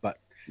spot, but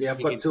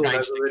I've got two of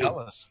those already.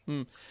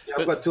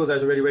 I've got two of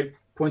those already red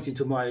pointing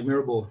to my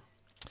mirror board.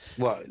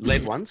 What,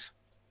 LED ones?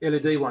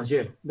 LED ones,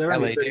 yeah. They're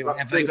only LED.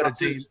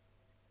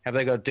 Have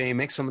they got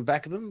DMX on the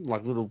back of them,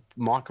 like little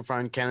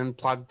microphone cannon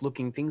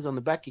plug-looking things on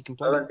the back you can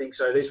plug? I don't think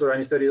so. These were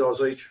only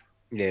 $30 each.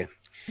 Yeah.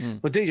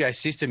 Well, DJ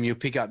System, you'll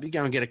pick up. You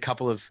go and get a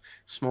couple of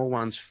small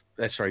ones.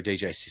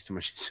 DJ System,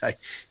 I should say.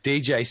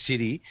 DJ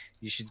City,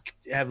 you should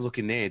have a look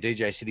in there,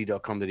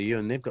 djcity.com.au,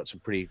 and they've got some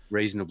pretty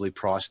reasonably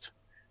priced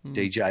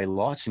DJ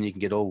lights, and you can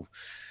get all,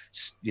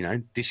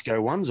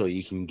 disco ones, or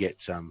you can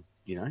get some,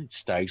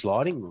 stage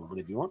lighting or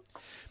whatever you want.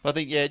 I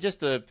think, just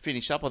to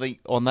finish up, I think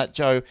on that,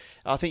 Joe,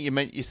 I think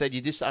you said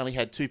you just only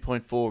had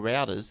 2.4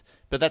 routers,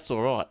 but that's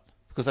all right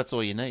because that's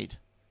all you need.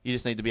 You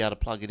just need to be able to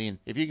plug it in.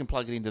 If you can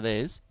plug it into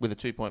theirs with a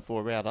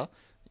 2.4 router,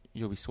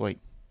 you'll be sweet.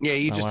 Yeah,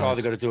 you just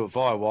either got to do it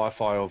via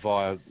Wi-Fi or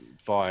via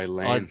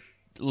LAN.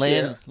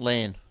 LAN.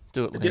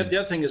 Do it LAN. The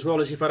other thing as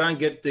well is if I don't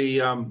get the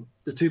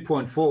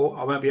 2.4,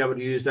 I won't be able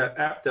to use that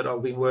app that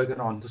I've been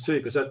working on too,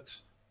 because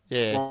that's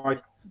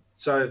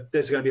so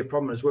there's going to be a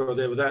problem as well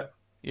there with that.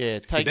 Yeah,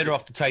 you're better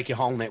off to take your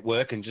whole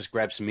network and just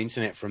grab some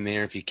internet from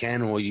there if you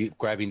can, or you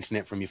grab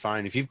internet from your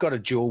phone. If you've got a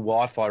dual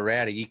Wi-Fi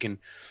router, you can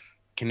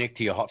connect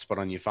to your hotspot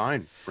on your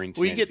phone for internet.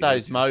 Well, you get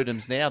those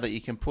modems now that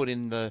you can put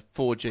in the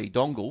 4G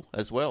dongle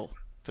as well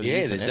for the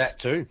internet. There's that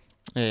too.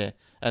 Yeah,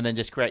 and then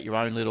just create your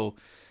own little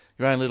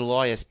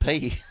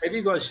ISP. Have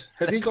you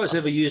guys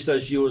ever used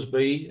those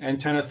USB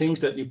antenna things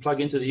that you plug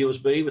into the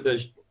USB with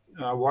those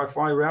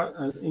Wi-Fi route?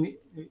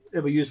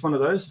 Ever used one of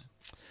those?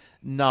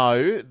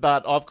 No,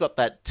 but I've got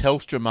that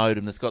Telstra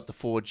modem that's got the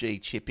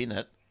 4G chip in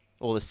it,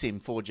 or the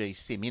 4G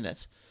SIM in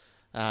it.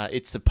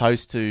 It's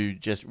supposed to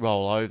just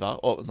roll over,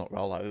 or not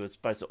roll over. It's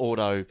supposed to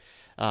auto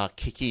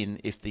kick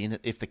in if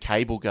the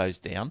cable goes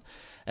down.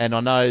 And I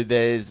know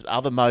there's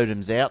other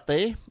modems out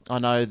there. I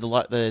know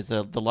there's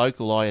the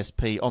local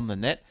ISP on the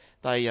net.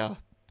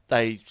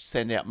 They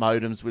send out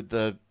modems with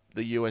the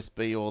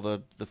USB or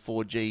the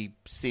 4G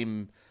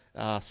SIM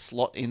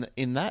slot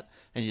in that,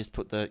 and you just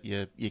put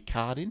your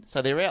card in.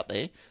 So they're out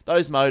there.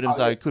 Those modems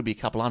though could be a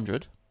couple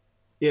hundred.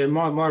 Yeah,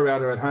 my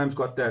router at home's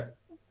got that.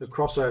 The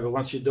crossover,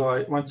 once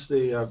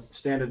the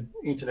standard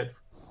internet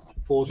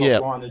falls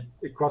offline,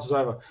 it crosses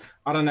over.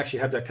 I don't actually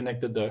have that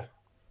connected though.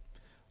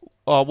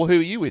 Oh, well, who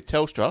are you with?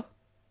 Telstra?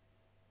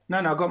 No,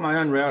 I've got my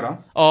own router.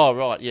 Oh,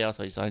 right. Yeah, I see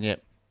what you're saying,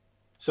 yep.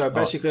 So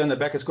basically on the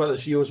back, it's got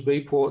this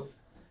USB port.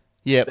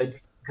 Yep.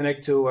 They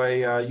connect to a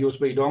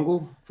USB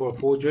dongle for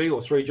 4G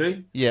or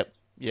 3G. Yep.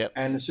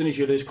 And as soon as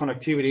you lose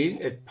connectivity,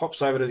 it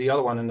pops over to the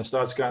other one and it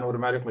starts going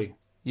automatically.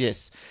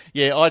 Yes.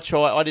 Yeah,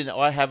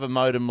 I have a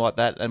modem like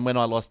that, and when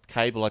I lost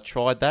cable, I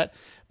tried that.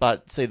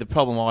 But see, the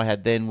problem I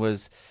had then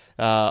was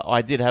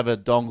I did have a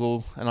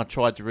dongle, and I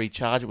tried to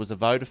recharge. It was a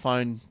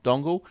Vodafone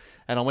dongle,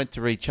 and I went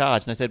to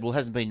recharge, and they said, well, it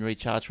hasn't been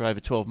recharged for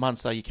over 12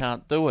 months, so you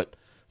can't do it.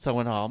 So I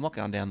went, I'm not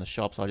going down the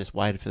shop, so I just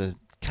waited for the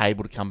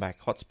cable to come back,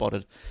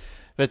 hotspotted.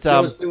 But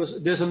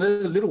there's a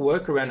little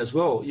workaround as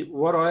well.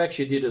 What I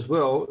actually did as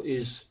well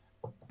is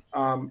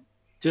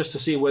just to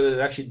see whether it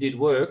actually did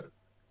work.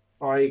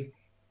 I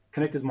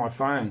connected my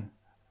phone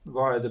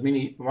via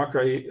the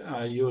micro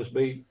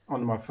USB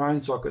onto my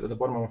phone socket at the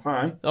bottom of my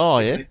phone. Oh,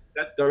 yeah.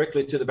 That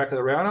directly to the back of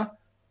the router.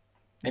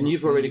 And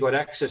you've already got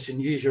access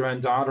and use your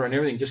own data and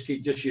everything. Just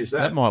use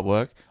that. That might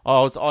work.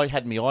 I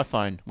had my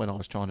iPhone when I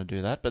was trying to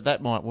do that, but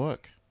that might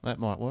work.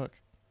 Well,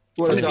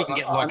 if you can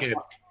get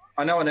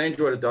I know on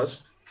Android it does.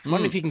 I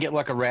wonder if you can get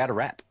like a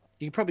router app.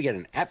 You can probably get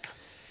an app,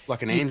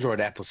 like an Android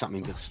app or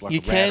something that's like a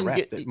router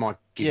app that might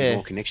give you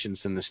more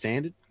connections than the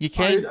standard. You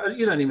can.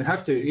 You don't even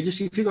have to. If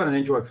you've got an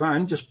Android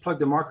phone, just plug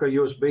the micro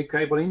USB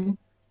cable in.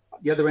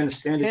 The other end is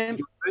standard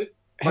USB.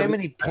 How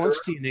many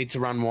points do you need to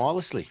run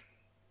wirelessly?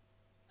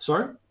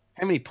 Sorry?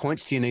 How many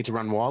points do you need to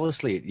run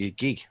wirelessly at your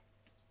gig?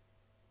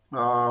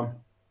 About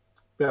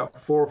 4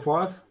 or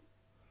 5.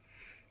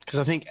 Because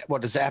I think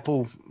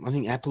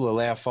Apple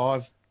allow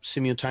 5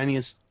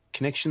 simultaneous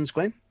connections,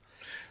 Glenn,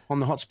 on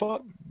the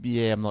hotspot.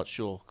 Yeah, I'm not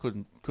sure.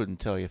 Couldn't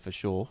tell you for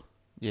sure.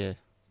 Yeah,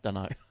 don't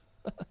know.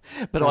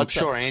 But I'm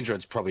sure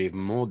Android's probably even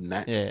more than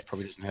that. Yeah, it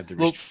probably doesn't have the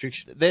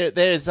restriction.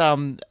 There's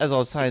as I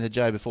was saying to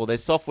Joe before,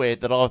 there's software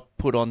that I've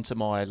put onto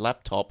my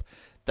laptop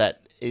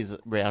that is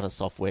router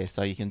software,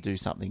 so you can do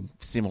something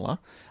similar.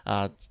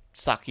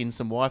 Suck in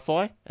some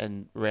Wi-Fi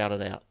and route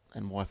it out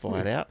and Wi-Fi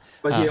it out.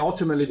 But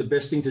ultimately the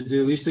best thing to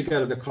do is to go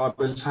to the club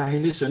and say, hey,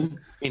 listen,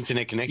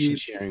 internet connection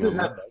sharing. You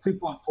have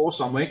 2.4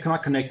 somewhere. Can I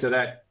connect to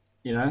that?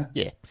 Yeah,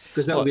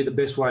 because that would be the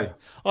best way.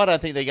 I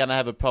don't think they're going to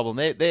have a problem.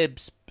 They're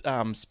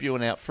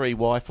spewing out free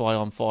Wi-Fi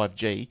on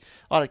 5G.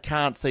 I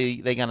can't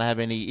see they're going to have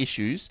any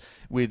issues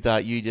with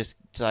you just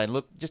saying,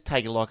 look, just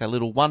take like a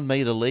little 1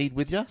 meter lead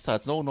with you, so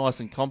it's all nice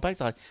and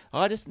compact.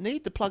 I just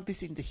need to plug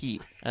this into here,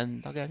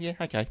 and I'll go, yeah,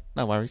 okay,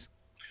 no worries.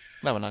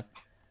 No one know.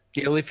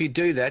 Yeah, well, if you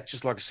do that,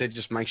 just like I said,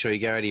 just make sure you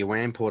go to your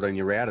WAN port on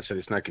your router so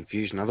there's no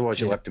confusion. Otherwise,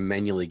 you'll have to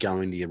manually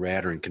go into your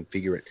router and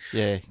configure it.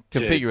 Yeah,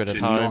 configure it at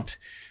home.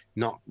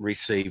 Not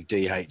receive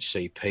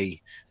DHCP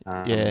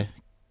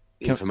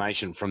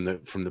information from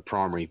the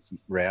primary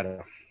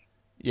router.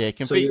 Yeah,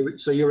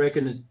 so you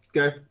reckon to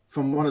go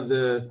from one of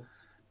the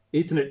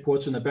Ethernet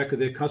ports in the back of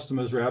their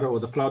customer's router or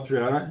the club's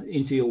router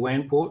into your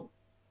WAN port?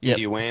 Yep.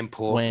 Into your WAN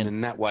port,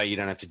 and that way you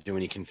don't have to do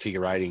any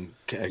configuring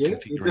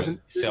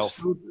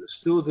yourself.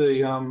 Still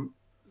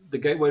the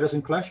gateway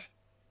doesn't clash?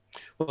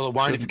 Well, it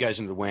won't if it goes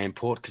into the WAN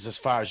port, because as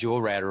far as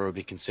your router will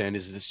be concerned,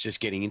 is that it's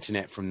just getting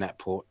internet from that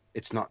port.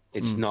 It's not.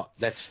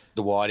 That's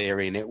the wide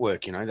area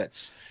network.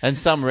 That's. And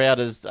some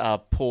routers,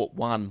 port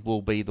 1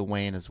 will be the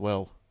WAN as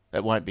well.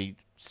 It won't be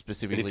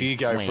specifically. But if you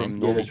go WAN. from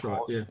normal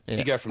port, you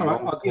go from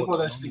normal port to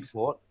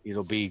port,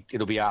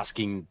 it'll be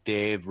asking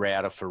their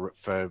router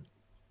for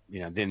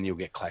then you'll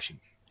get clashing.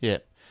 Yeah,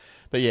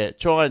 but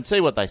try and see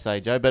what they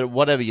say, Joe. But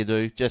whatever you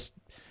do, just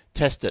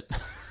test it.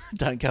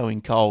 Don't go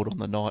in cold on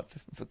the night,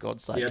 for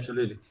God's sake. Yeah,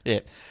 absolutely.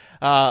 Yeah.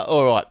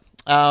 All right.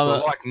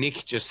 Well, like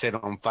Nick just said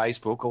on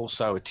Facebook,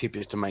 also a tip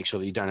is to make sure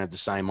that you don't have the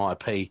same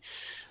IP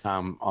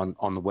on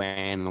the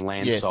WAN and the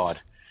LAN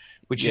side,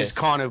 which is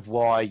kind of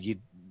why you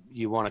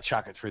want to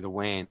chuck it through the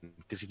WAN,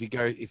 because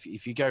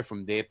if you go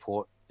from their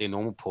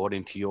normal port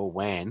into your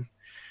WAN,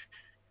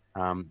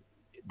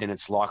 then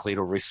it's likely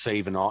it'll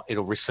receive an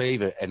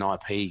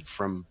IP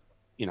from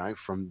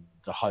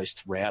the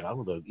host router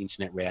or the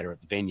internet router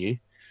at the venue,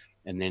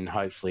 and then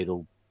hopefully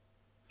it'll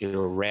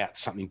route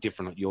something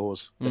different at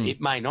yours. But it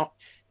may not.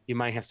 You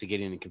may have to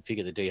get in and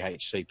configure the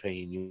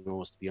DHCP in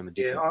yours to be on the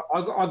different.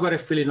 Yeah, I've got to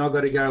fill in. I've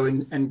got to go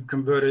and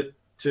convert it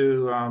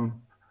to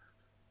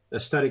a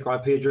static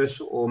IP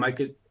address or make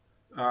it.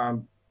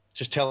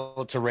 Just tell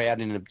it to route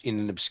in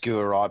an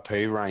obscure IP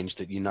range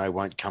that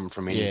won't come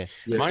from any.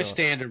 Most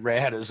standard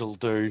routers will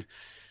do,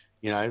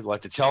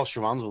 like the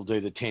Telstra ones will do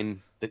the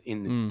 10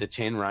 the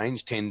 10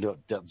 range,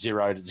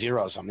 10.0.0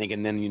 or something,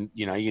 and then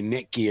your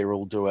Netgear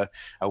will do a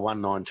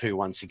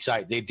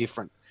 192.168. They're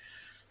different,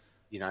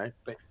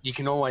 but you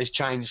can always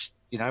change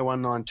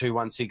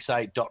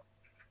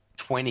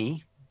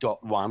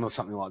 192.168.20.1 or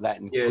something like that,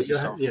 and put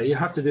yourself. You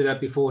have to do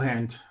that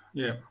beforehand.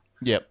 Yeah.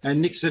 Yep.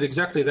 And Nick said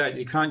exactly that.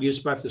 You can't use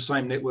both the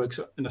same networks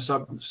in a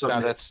sub. No,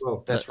 that's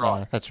right. That's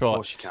right. Of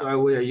course you can't.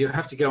 So you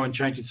have to go and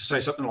change it to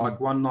say something like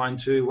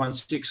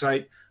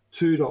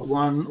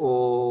 192.168.2.1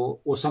 or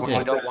something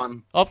like that.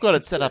 1. I've got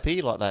it set up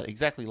here like that,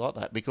 exactly like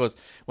that, because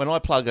when I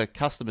plug a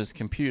customer's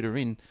computer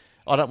in,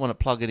 I don't want to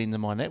plug it into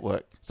my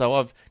network. So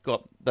I've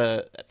got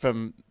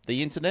from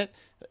the internet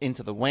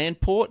into the WAN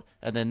port,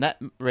 and then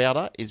that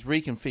router is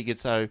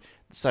reconfigured.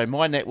 So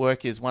my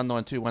network is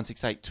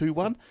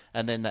 192.168.2.1,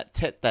 and then that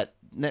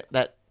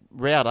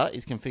router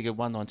is configured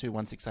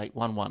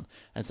 192.168.1.1,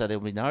 and so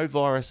there'll be no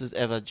viruses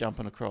ever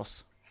jumping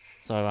across.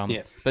 So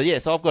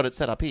so I've got it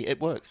set up here. It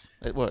works.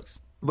 It works.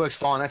 It works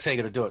fine. That's how you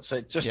got to do it.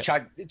 So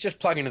just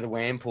plug into the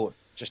WAN port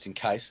just in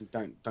case.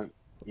 Don't.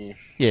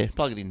 Yeah,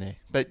 plug it in there.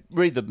 But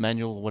read the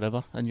manual or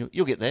whatever, and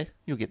you'll get there.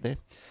 You'll get there.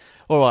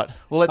 All right.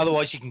 Well,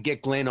 Otherwise, you can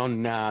get Glenn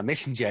on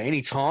Messenger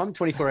anytime,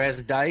 24 hours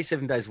a day,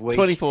 7 days a week.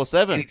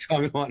 24/7.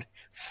 Anytime you want.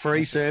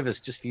 Free service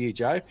just for you,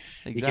 Joe.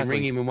 Exactly. You can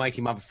ring him and wake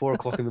him up at 4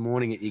 o'clock in the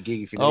morning at your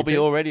gig if you need I'll be to.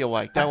 already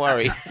awake. Don't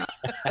worry.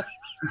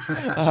 He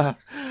All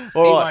right.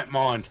 won't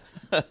mind.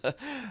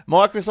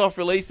 Microsoft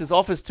releases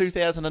Office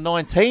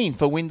 2019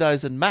 for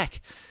Windows and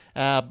Mac.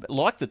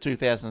 Like the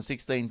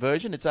 2016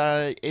 version, it's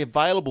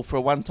available for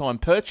a one-time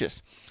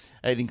purchase.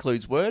 It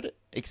includes Word,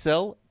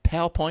 Excel,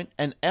 PowerPoint,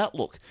 and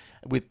Outlook,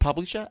 with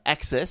Publisher,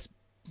 Access,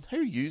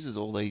 who uses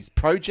all these,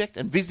 Project,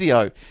 and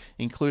Visio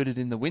included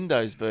in the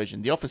Windows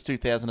version. The Office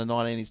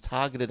 2019 is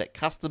targeted at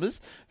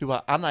customers who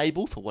are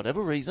unable, for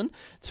whatever reason,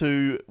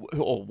 to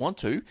or want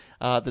to,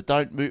 that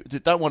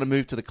don't want to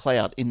move to the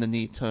cloud in the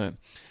near term.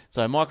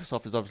 So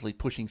Microsoft is obviously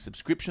pushing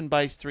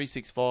subscription-based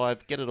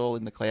 365, get it all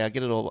in the cloud,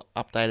 get it all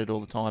updated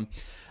all the time,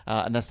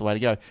 and that's the way to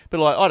go.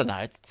 But like, I don't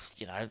know,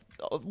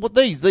 what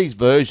these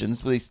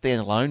versions, these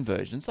standalone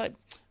versions,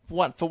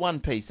 for one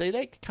PC,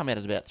 they come out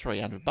at about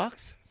 $300,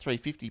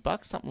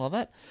 $350, something like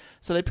that.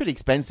 So they're pretty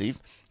expensive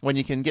when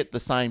you can get the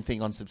same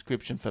thing on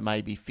subscription for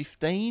maybe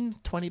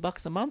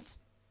 $15-$20 a month.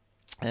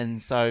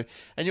 And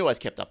you're always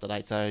kept up to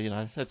date, so,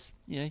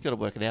 you've got to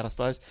work it out, I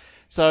suppose.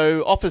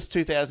 So Office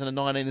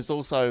 2019 has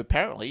also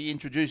apparently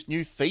introduced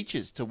new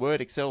features to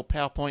Word, Excel,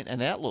 PowerPoint,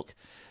 and Outlook.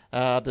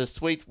 The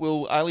suite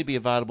will only be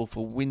available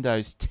for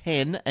Windows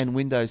 10 and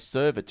Windows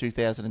Server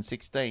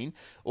 2016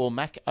 or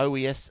Mac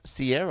OS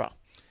Sierra.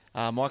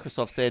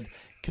 Microsoft said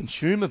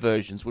consumer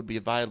versions would be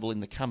available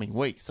in the coming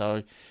weeks.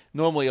 So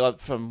normally,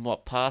 from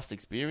past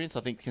experience, I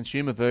think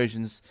consumer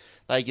versions,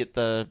 they get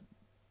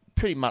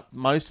pretty much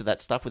most of that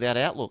stuff without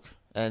Outlook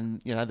and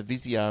the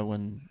Visio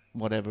and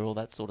whatever, all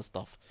that sort of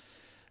stuff.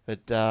 But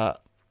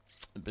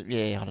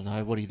yeah, I don't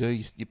know. What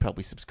do? You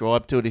probably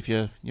subscribe to it if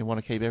you want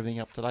to keep everything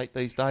up to date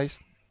these days.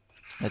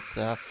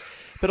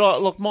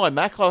 But my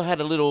Mac, I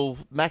had a little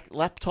Mac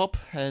laptop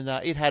and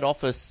it had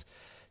Office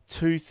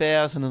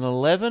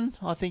 2011,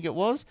 I think it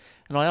was,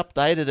 and I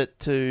updated it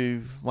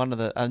to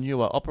a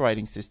newer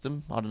operating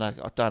system. I don't know.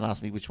 Don't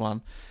ask me which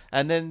one.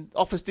 And then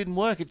Office didn't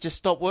work. It just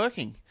stopped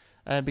working.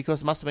 And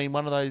because it must have been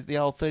one of the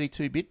old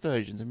 32-bit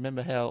versions.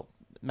 Remember how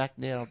Mac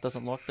now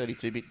doesn't like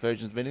 32-bit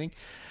versions of anything.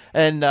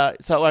 And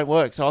so it won't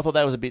work. So I thought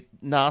that was a bit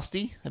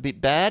nasty, a bit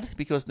bad,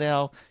 because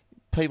now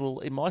people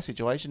in my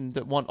situation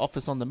that want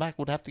Office on the Mac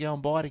would have to go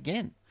and buy it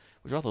again,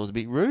 which I thought was a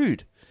bit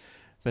rude.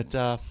 But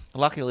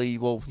luckily,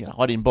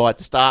 I didn't buy it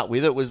to start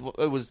with. It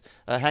was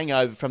a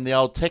hangover from the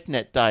old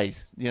TechNet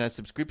days,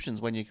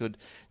 subscriptions when you could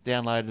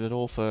download it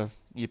all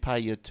you pay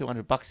your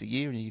 $200 a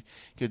year and you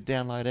could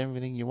download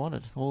everything you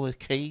wanted. All the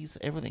keys,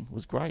 everything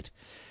was great.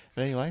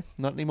 But anyway,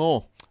 not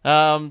anymore.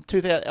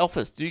 2000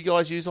 Office. Do you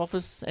guys use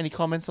Office? Any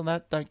comments on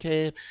that? Don't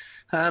care.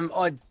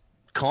 I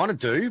kind of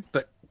do,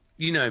 but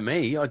you know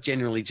me. I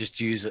generally just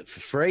use it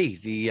for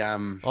free.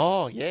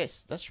 Oh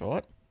yes, that's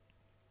right.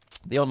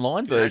 The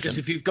online version. Just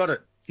if you've got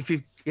it.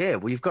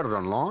 You've got it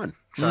online.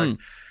 So,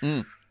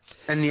 and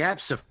the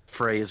apps are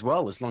free as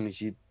well, as long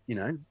as you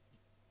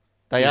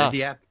They are.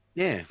 The app.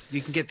 Yeah,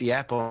 you can get the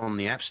app on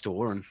the App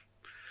Store, and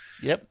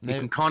you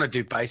can kind of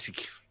do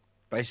basic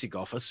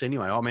Office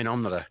anyway. I mean,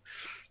 I'm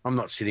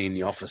not sitting in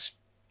the office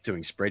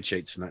doing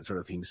spreadsheets and that sort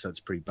of thing, so it's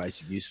pretty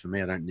basic use for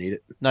me. I don't need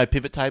it. No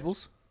pivot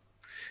tables.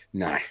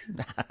 No,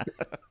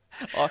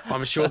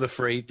 I'm sure the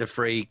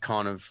free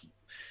kind of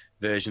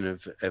version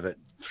of it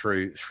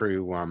through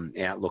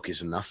Outlook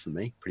is enough for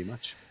me, pretty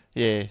much.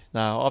 Yeah,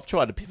 no, I've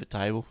tried a pivot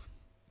table.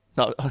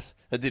 No,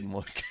 it didn't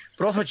work.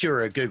 But I thought you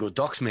were a Google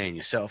Docs man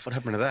yourself. What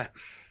happened to that?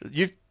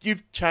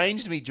 You've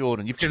changed me,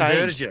 Jordan. You've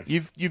converted changed.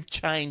 you. You've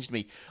changed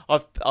me.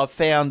 I've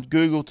found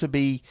Google to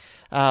be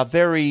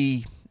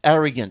very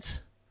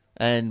arrogant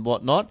and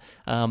whatnot.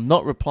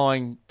 Not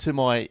replying to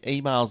my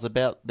emails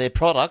about their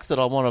products that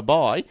I want to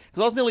buy,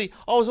 because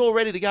I was all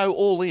ready to go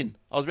all in.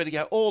 I was ready to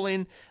go all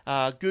in.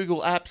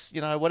 Google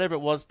Apps, whatever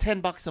it was,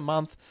 $10 a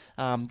month.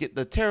 Get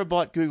the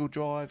terabyte Google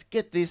Drive.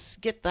 Get this,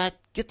 get that,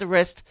 get the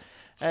rest,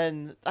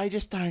 and they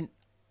just don't.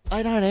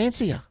 They don't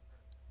answer you.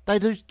 They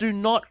do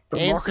not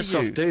answer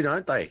Microsoft you. do,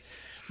 don't they?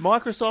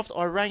 Microsoft,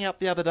 I rang up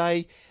the other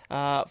day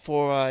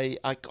for I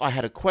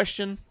had a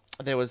question.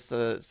 There was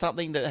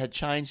something that had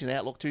changed in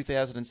Outlook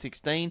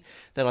 2016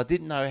 that I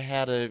didn't know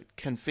how to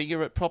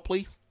configure it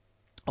properly.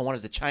 I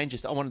wanted to change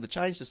this. I wanted to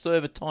change the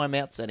server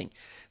timeout setting.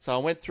 So I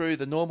went through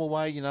the normal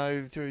way,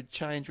 through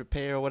change,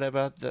 repair, or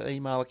whatever, the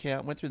email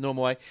account. Went through the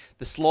normal way.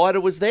 The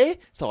slider was there,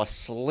 so I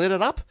slid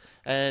it up,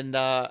 and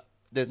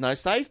there's no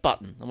save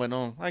button. I went,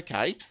 oh,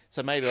 okay,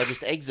 so maybe I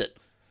just exit.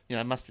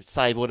 Must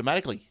save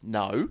automatically.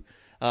 No.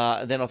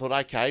 And then I thought,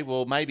 okay,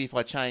 well, maybe if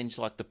I change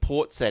like the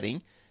port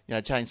setting,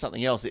 change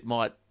something else, it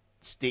might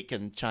stick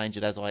and change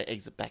it as I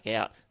exit back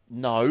out.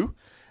 No.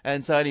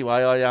 And so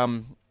anyway,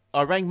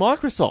 I rang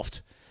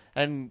Microsoft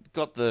and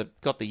got the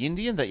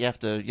Indian that you have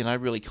to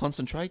really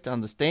concentrate to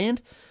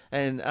understand.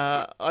 And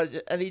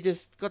and he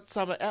just got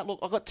some Outlook.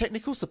 I got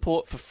technical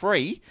support for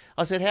free.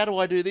 I said, how do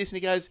I do this? And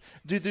he goes,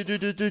 do.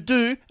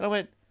 And I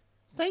went,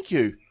 thank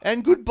you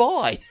and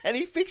goodbye. And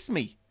he fixed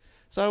me.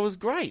 So it was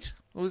great.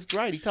 It was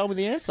great. He told me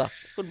the answer.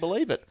 Couldn't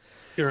believe it.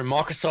 You're a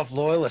Microsoft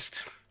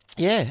loyalist.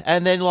 Yeah,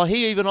 and then like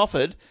he even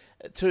offered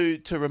to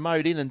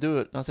remote in and do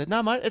it. And I said,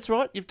 no, mate, it's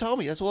right. You've told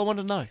me. That's all I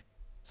wanted to know.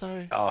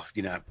 So,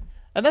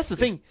 and that's the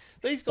thing.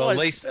 These guys.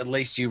 Well, at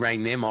least you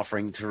rang them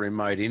offering to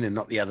remote in and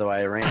not the other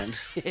way around.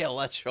 Yeah, well,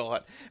 that's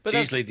right. But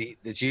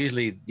it's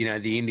usually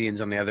the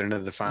Indians on the other end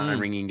of the phone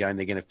ringing, going,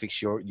 they're going to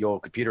fix your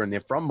computer, and they're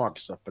from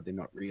Microsoft, but they're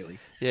not really.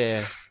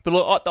 Yeah, but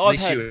look, at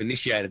least you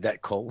initiated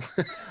that call.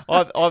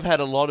 I've had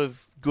a lot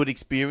of good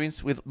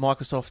experience with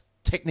Microsoft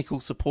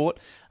technical support.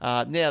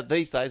 Now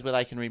these days, where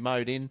they can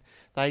remote in,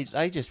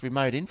 they just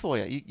remote in for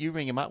you. You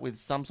ring them up with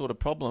some sort of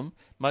problem.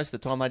 Most of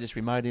the time, they just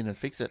remote in and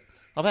fix it.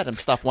 I've had them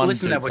stuff one. Well,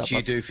 isn't that what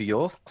you do for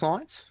your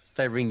clients?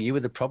 They ring you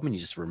with a problem, and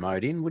you just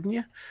remote in, wouldn't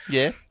you?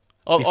 Yeah,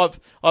 I've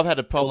had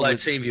a problem. Although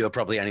TeamViewer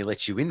probably only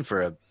lets you in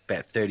for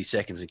about 30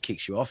 seconds and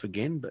kicks you off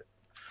again. But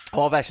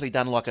I've actually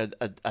done like a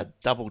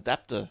double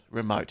adapter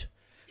remote.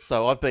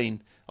 So I've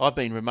been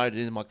remoted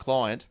into my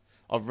client.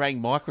 I've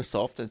rang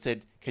Microsoft and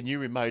said, "Can you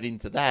remote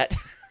into that?"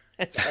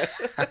 So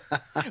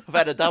I've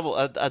had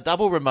a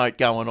double remote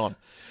going on.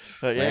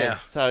 But yeah, wow.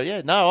 So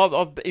yeah, no,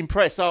 I'm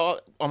impressed.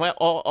 So I'm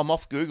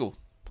off Google.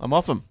 I'm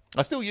off them.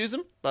 I still use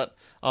them, but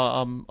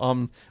I'm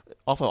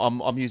off.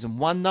 I'm using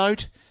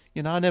OneNote.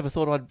 I never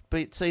thought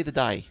I'd see the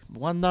day.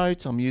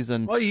 OneNote. I'm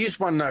using. Well, you used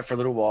OneNote for a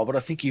little while, but I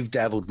think you've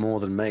dabbled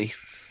more than me.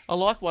 I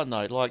like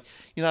OneNote. Like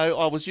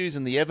I was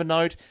using the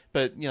Evernote,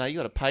 but you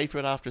got to pay for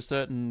it after a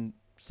certain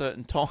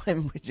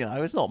time. Which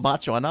it's not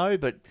much, I know,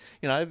 but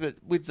but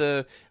with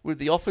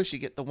the Office, you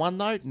get the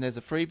OneNote, and there's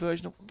a free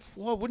version.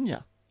 Why wouldn't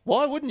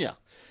you?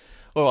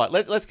 All right,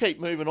 let's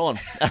keep moving on.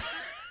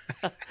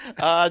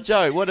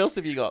 Joe, what else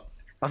have you got?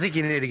 I think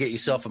you need to get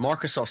yourself a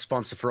Microsoft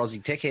sponsor for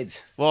Aussie Tech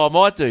Heads. Well, I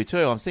might do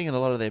too. I'm singing a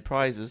lot of their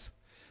praises.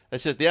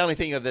 It's just the only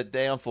thing of the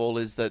downfall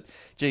is that,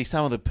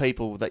 some of the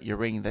people that you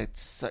ring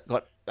that's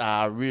got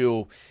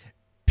real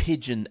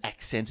pigeon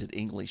accented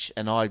English,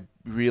 and I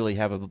really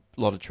have a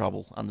lot of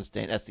trouble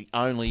understanding. That's the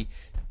only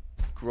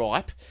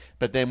gripe.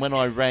 But then when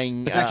I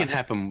rang, but that can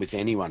happen with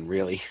anyone,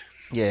 really.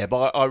 Yeah,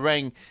 but I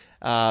rang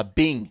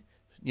Bing.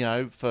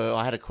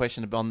 I had a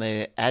question on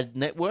their ad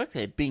network,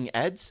 their Bing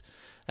ads,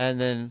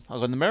 and then I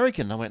got an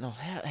American. I went,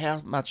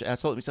 how much? I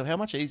thought to myself, how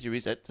much easier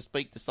is it to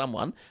speak to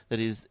someone that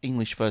is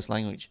English first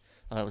language?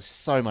 It was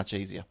so much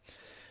easier.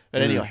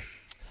 But anyway,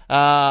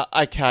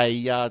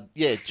 okay,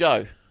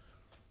 Joe.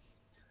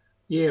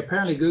 Yeah,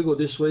 apparently Google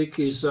this week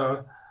is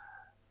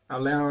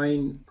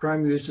allowing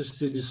Chrome users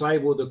to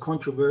disable the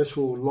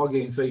controversial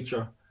login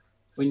feature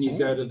when you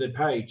go to the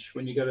page,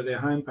 when you go to their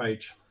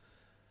homepage.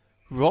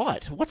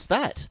 Right. What's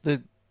that?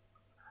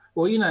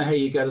 Well, you know how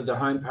you go to the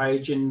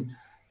homepage, and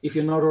if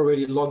you're not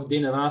already logged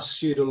in, it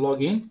asks you to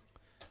log in.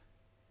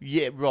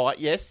 Yeah, right.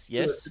 Yes.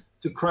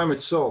 To Chrome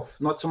itself,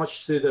 not so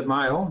much to the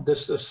mail.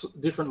 There's a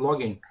different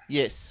login.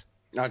 Yes.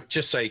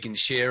 Just so you can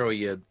share all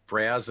your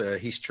browser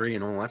history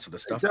and all that sort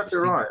of stuff. Exactly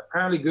right.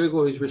 Apparently,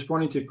 Google is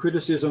responding to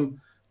criticism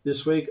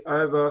this week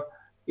over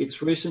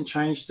its recent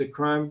change to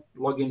Chrome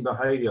login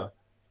behavior.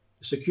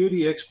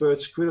 Security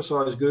experts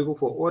criticize Google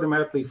for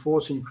automatically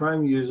forcing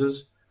Chrome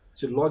users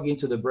to log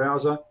into the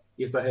browser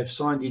if they have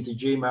signed into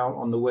Gmail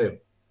on the web.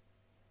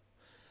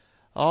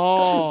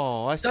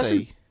 Oh, I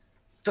see.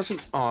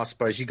 I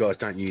suppose you guys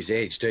don't use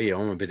Edge, do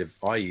you?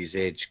 I use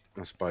Edge.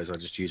 I suppose I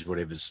just use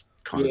whatever's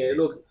kind of. Yeah,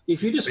 look,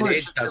 if you just want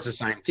Edge does the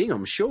same thing,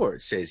 I'm sure.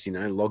 It says,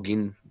 log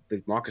in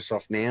with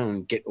Microsoft now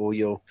and get all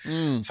your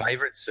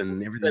favorites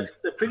and everything.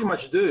 They pretty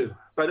much do.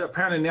 But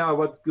apparently now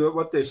what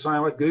they're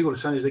saying, what Google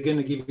is saying is they're going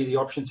to give you the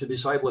option to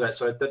disable that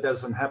so that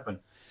doesn't happen.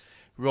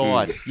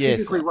 Right, yes.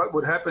 Typically what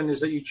would happen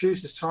is that you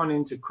choose to sign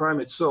into Chrome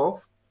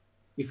itself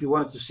if you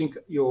wanted to sync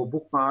your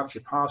bookmarks,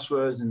 your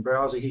passwords and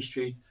browser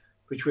history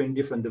between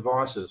different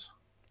devices.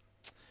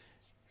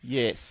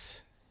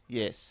 Yes.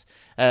 Because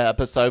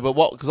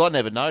I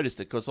never noticed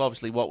it, because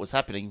obviously what was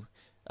happening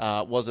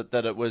was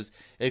that it was,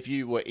 if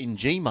you were in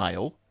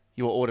Gmail,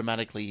 you were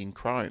automatically in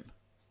Chrome.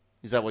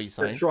 Is that what you're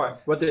saying? That's right.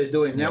 What they're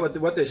doing now,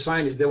 what they're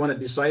saying is they want to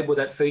disable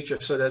that feature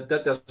so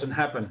that doesn't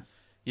happen.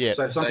 Yeah.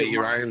 So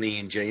you're only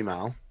in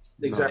Gmail.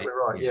 Exactly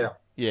right.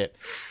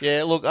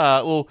 Yeah. Look,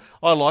 well,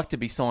 I like to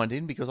be signed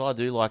in because I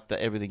do like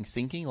everything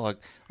syncing. Like,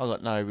 I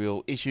got no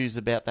real issues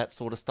about that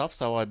sort of stuff.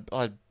 So I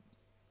like,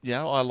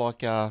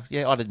 I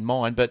didn't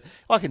mind, but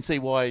I can see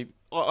why.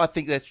 I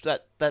think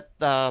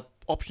that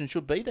option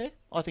should be there.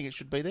 I think it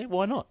should be there.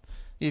 Why not?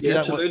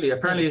 Absolutely.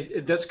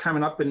 Apparently, that's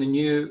coming up in the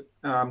new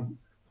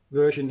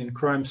version in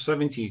Chrome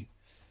 70.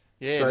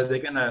 Yeah. So they're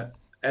going to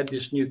add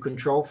this new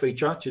control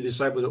feature to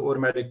disable the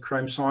automatic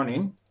Chrome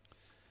sign-in.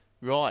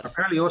 Right.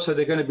 Apparently, also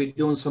they're going to be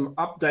doing some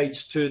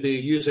updates to the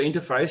user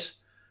interface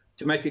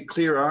to make it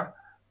clearer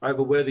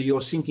over whether you're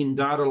syncing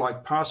data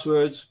like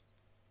passwords,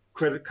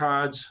 credit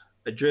cards,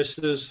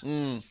 addresses,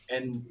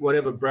 and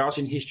whatever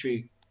browsing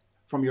history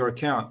from your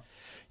account.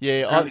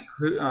 Yeah.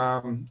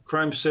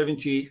 Chrome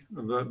 70,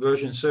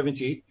 version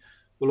 70,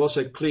 will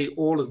also clear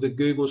all of the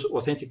Google's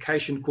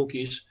authentication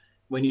cookies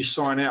when you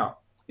sign out,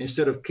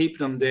 instead of keeping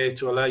them there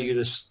to allow you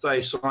to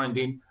stay signed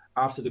in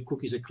after the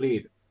cookies are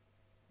cleared.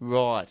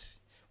 Right.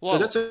 Well, so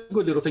that's a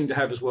good little thing to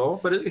have as well.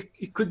 But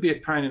it could be a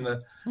pain in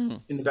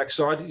the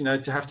backside,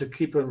 to have to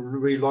keep on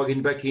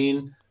re-logging back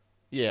in.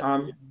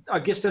 Yeah. I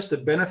guess that's the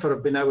benefit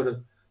of being able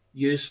to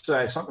use,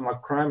 say, something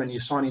like Chrome, and you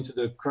sign into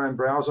the Chrome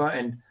browser,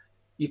 and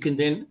you can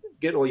then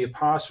get all your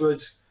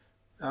passwords.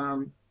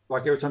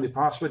 Like every time your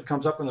password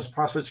comes up on this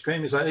password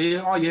screen, you say,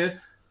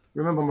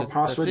 remember my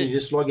password, and you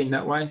just log in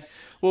that way.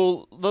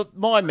 Well,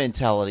 my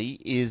mentality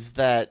is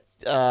that,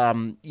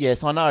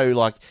 yes, I know,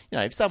 like,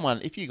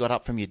 if you got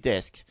up from your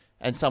desk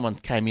and someone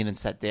came in and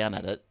sat down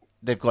at it,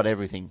 they've got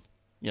everything.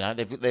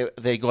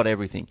 They got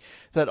everything.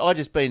 But I've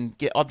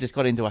just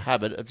got into a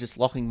habit of just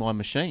locking my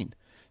machine.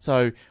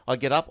 So I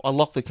get up, I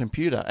lock the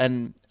computer,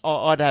 and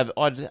I'd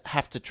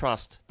have to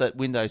trust that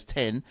Windows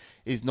 10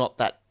 is not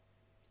that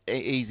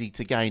easy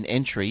to gain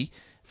entry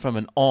from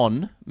an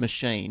on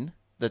machine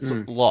that's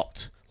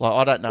locked. Like,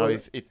 I don't know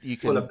if you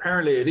can... Well,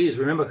 apparently it is.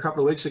 Remember a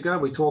couple of weeks ago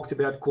we talked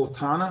about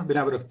Cortana, being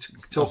able to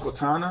tell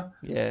Cortana?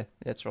 Yeah,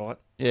 that's right.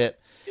 Yeah.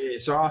 Yeah,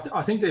 so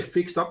I think they've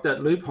fixed up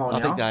that loophole now.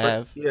 I think they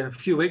have. Yeah, a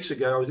few weeks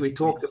ago we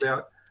talked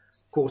about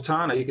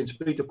Cortana. You can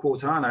speak to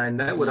Cortana, and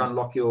that would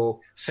unlock your...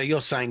 So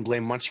you're saying,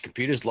 Glenn, once your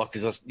computer's locked,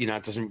 it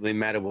doesn't really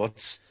matter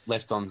what's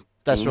left on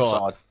That's the inside.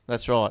 Right.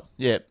 That's right.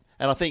 Yeah.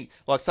 And I think,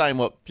 like hearing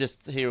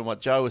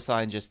what Joe was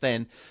saying just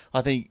then,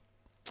 I think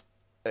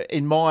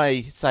in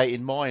my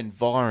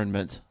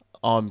environment,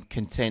 I'm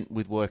content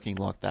with working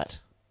like that.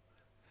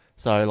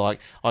 So, like,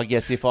 I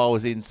guess if I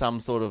was in some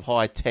sort of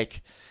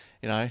high-tech,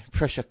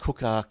 pressure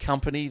cooker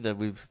company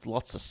with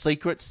lots of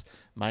secrets,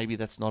 maybe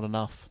that's not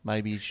enough.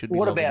 Maybe you should be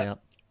logging out.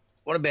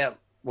 What about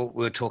what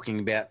we were talking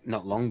about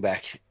not long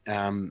back? I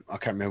can't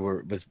remember where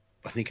it was.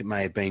 I think it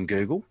may have been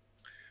Google,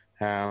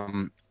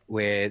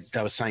 where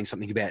they were saying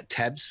something about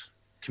tabs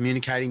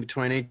communicating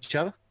between each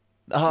other.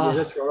 Yeah,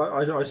 that's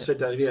right. I said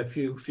that. Yeah, a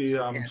few.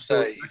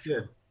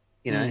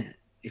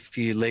 If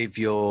you leave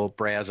your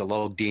browser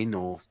logged in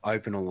or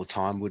open all the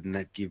time, wouldn't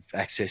that give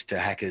access to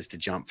hackers to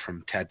jump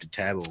from tab to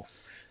tab or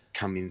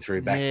come in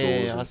through back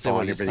doors and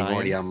find everything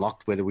already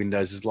unlocked, whether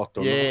Windows is locked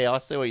or not? Yeah, I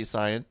see what you're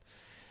saying.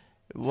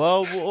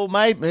 Well,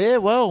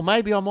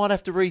 maybe I might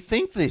have to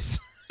rethink this.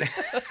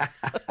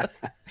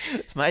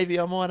 Maybe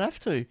I might have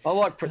to. I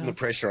like putting the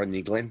pressure on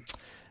you, Glenn.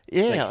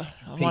 Yeah,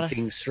 think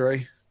things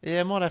through.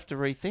 Yeah, I might have to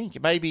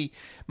rethink. Maybe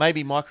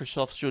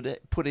Microsoft should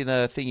put in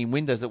a thing in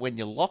Windows that when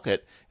you lock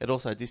it, it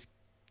also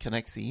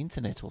disconnects the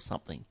internet or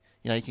something.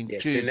 You can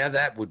choose. So now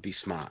that would be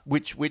smart.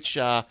 Which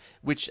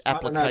applications? I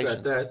don't know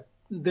about that.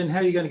 Then how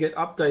are you going to get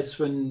updates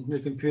when your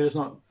computer's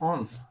not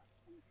on?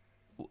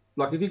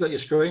 Like if you've got your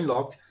screen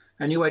locked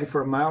and you're waiting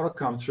for a mail to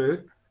come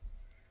through,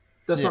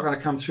 that's not going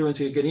to come through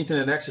until you get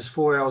internet access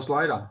 4 hours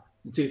later,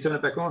 until you turn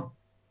it back on.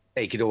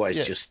 You could always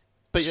just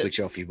switch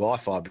off your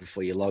Wi-Fi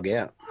before you log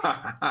out.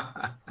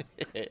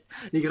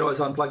 You could always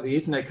unplug the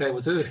Ethernet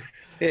cable too.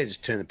 Yeah,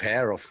 just turn the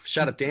power off,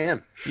 shut it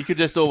down. You could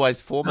just always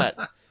format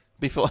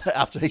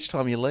after each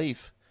time you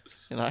leave.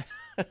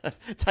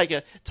 Take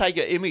an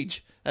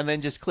image and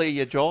then just clear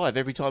your drive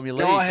every time you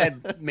leave. I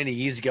had many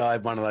years ago. I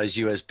had one of those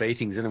USB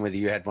things. I don't know whether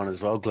you had one as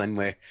well, Glenn,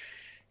 where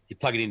you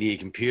plug it into your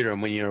computer,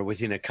 and when you're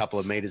within a couple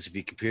of meters of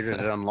your computer,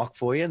 it'd unlock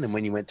for you. And then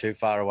when you went too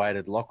far away,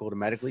 it'd lock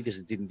automatically because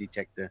it didn't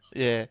detect the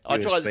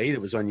USB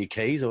that was on your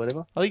keys or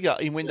whatever. I think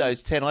in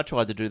Windows 10, I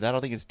tried to do that. I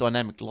think it's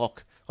dynamic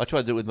lock. I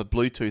tried to do it with my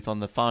Bluetooth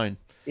on the phone.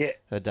 Yeah.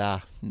 But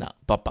no,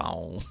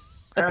 ba-boom.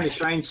 Apparently,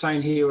 Shane's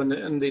saying here in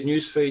the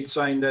news feed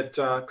saying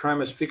that Chrome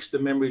has fixed the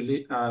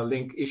memory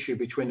link issue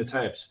between the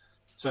tabs.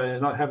 So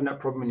they're not having that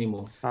problem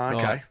anymore. Oh,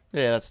 okay. Right.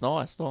 Yeah, that's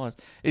nice.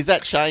 Is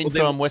that Shane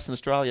from Western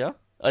Australia,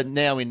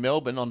 now in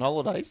Melbourne on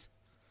holidays?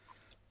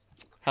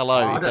 Hello.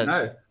 I don't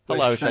know.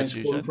 Hello, if that's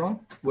you, from?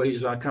 Where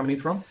he's coming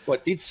from? Well,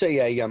 I did see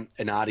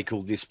an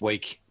article this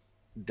week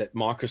that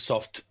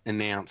Microsoft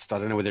announced. I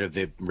don't know whether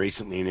they've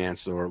recently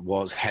announced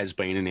or has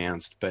been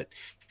announced, but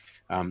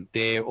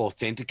their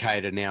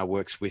Authenticator now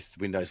works with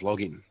Windows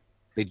Login.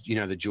 The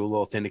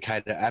dual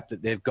authenticator app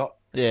that they've got.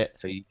 Yeah.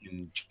 So you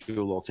can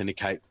dual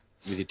authenticate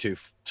with your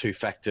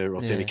two-factor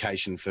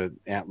authentication for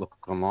Outlook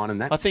Online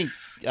and that. I think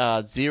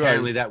Xero.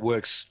 Apparently that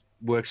works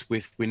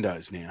with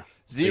Windows now.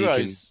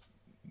 Xero's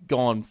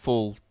gone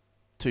full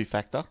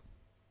two-factor.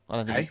 I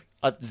don't think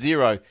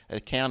Xero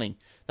accounting.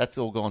 That's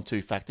all gone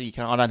two-factor.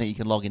 I don't think you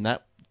can log in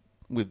that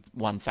with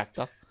one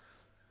factor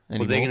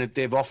anymore. Well,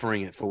 they're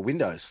offering it for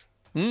Windows.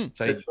 So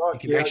that's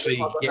right. You can actually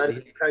get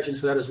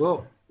notifications for that as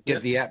well.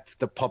 Get the app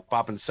to pop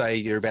up and say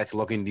you're about to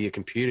log into your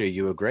computer.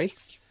 You agree?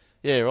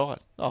 Yeah, right.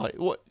 Oh,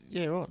 what?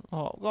 Yeah, right.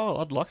 Oh,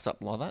 I'd like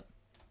something like that.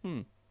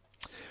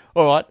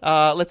 All right.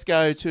 Let's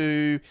go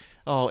to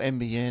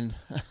NBN.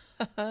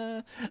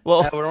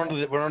 Well, we're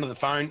onto the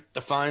phone.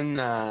 The phone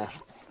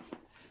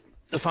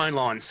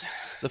lines.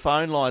 The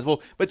phone lines.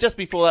 Well, but just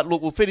before that,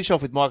 look, we'll finish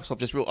off with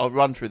Microsoft. I'll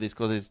run through this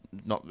because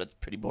that's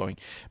pretty boring.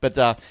 But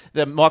the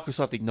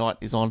Microsoft Ignite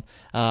is on,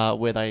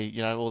 where they,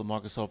 all the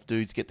Microsoft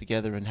dudes get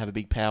together and have a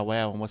big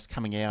powwow on what's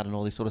coming out and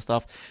all this sort of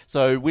stuff.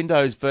 So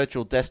Windows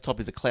Virtual Desktop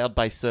is a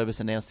cloud-based service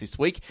announced this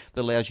week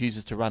that allows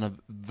users to run a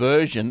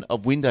version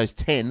of Windows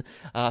 10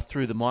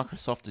 through the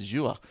Microsoft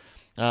Azure.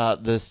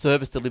 The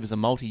service delivers a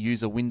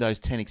multi-user Windows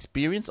 10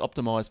 experience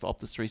optimized for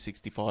Optus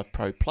 365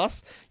 Pro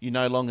Plus. You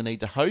no longer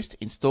need to host,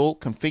 install,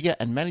 configure,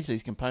 and manage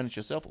these components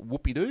yourself.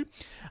 Whoopie-doo.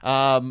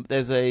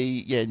 There's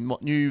a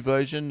new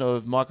version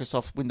of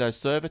Microsoft Windows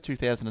Server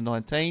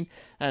 2019.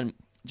 And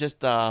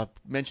just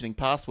mentioning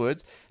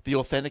passwords, the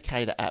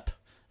Authenticator app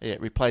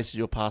replaces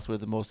your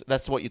password.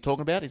 That's what you're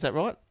talking about, is that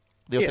right?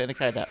 The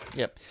Authenticator app,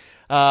 yep.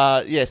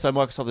 So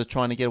Microsoft is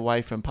trying to get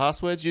away from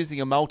passwords using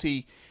a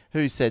multi...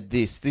 Who said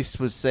this? This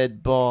was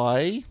said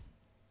by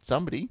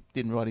somebody,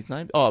 didn't write his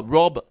name. Oh,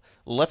 Rob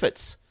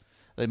Lefferts,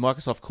 the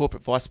Microsoft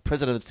Corporate Vice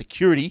President of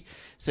Security,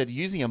 said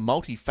using a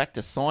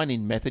multi-factor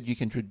sign-in method, you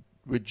can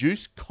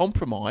reduce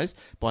compromise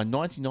by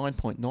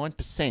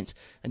 99.9%,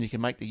 and you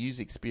can make the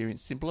user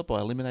experience simpler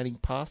by eliminating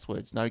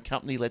passwords. No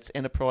company lets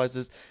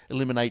enterprises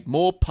eliminate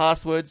more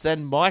passwords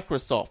than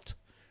Microsoft.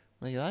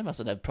 They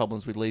mustn't have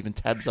problems with leaving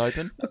tabs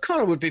open. It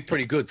kind of would be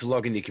pretty good to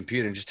log in your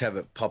computer and just have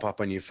it pop up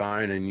on your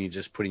phone and you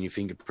just put in your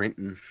fingerprint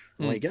and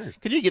there you go.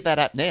 Can you get that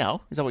app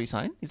now? Is that what you're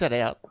saying? Is that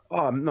out?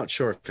 Oh, I'm not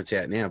sure if it's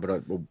out now,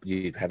 but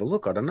you have a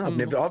look. I don't know.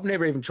 I've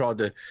never even tried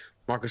the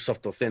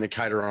Microsoft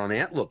Authenticator on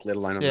Outlook, let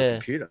alone on the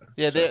computer.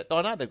 Yeah,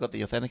 I know they've got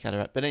the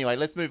Authenticator app. But anyway,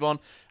 let's move on.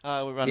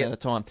 We're running out of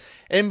time.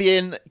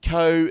 NBN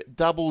Co.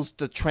 doubles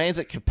the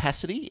transit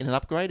capacity in an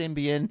upgrade.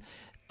 NBN,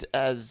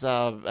 as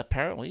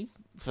apparently...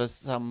 for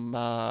some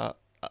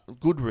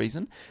good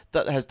reason,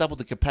 that has doubled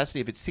the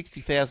capacity of its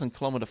 60,000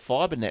 kilometre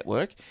fibre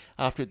network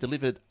after it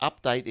delivered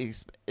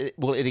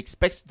it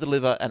expects to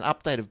deliver an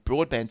update of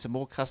broadband to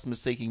more customers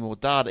seeking more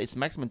data. Its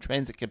maximum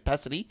transit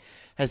capacity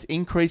has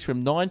increased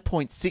from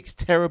 9.6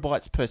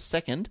 terabytes per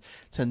second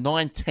to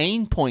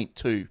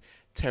 19.2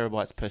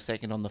 terabytes per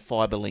second on the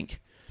fibre link.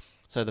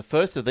 So the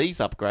first of these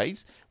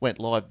upgrades went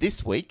live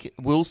this week. It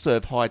will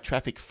serve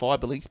high-traffic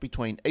fibre links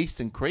between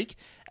Eastern Creek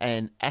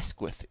and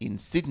Asquith in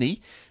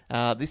Sydney.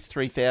 This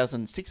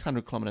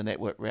 3,600-kilometre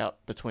network route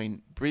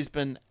between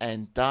Brisbane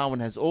and Darwin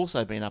has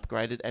also been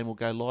upgraded and will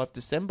go live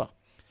December.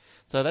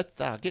 So that's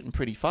getting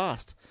pretty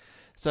fast.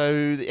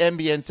 So the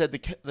NBN said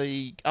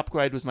the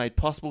upgrade was made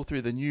possible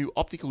through the new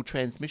optical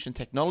transmission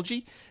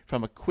technology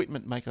from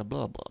equipment maker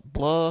blah, blah,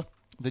 blah.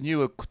 The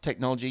newer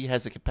technology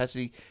has the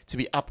capacity to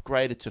be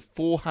upgraded to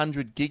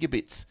 400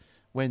 gigabits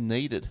when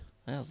needed.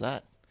 How's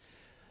that?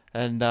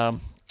 And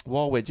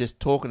while we're just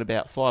talking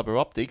about fibre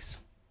optics,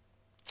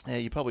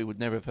 you probably would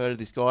never have heard of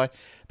this guy,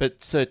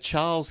 but Sir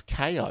Charles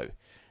Kao,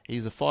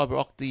 he's a fibre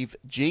optic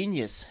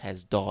genius,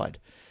 has died.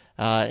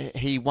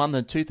 He won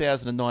the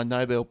 2009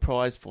 Nobel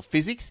Prize for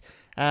Physics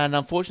and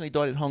unfortunately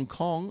died in Hong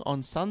Kong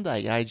on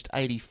Sunday, aged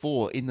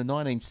 84. In the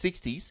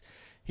 1960s,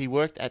 he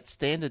worked at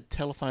Standard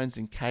Telephones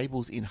and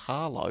Cables in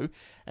Harlow,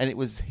 and it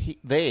was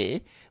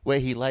there where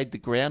he laid the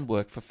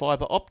groundwork for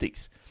fibre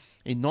optics.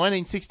 In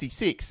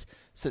 1966,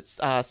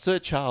 Sir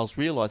Charles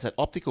realised that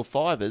optical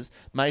fibres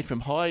made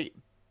from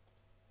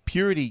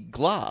high-purity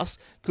glass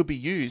could be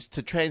used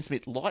to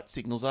transmit light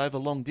signals over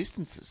long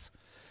distances.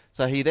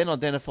 So he then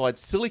identified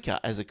silica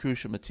as a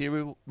crucial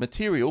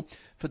material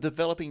for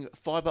developing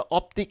fibre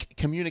optic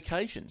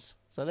communications.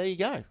 So there you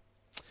go.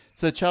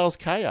 Sir Charles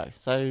Kao.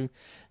 So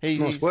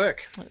nice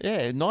work.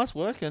 Yeah, nice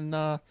work, and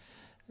no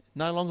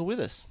longer with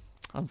us,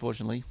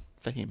 unfortunately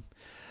for him.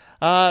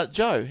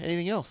 Joe,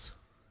 anything else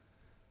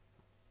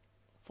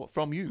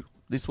from you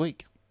this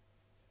week?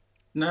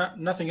 No,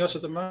 nothing else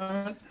at the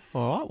moment.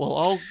 All right. Well,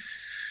 I'll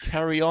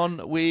carry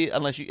on with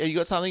unless you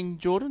got something,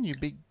 Jordan. You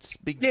big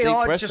deep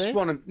I just there?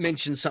 want to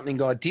mention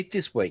something I did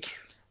this week.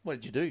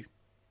 What did you do?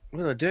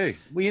 What did I do?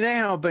 Well, you know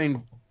how I've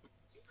been.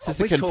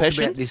 We've talked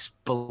about this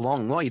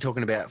Belong. While you're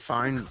talking about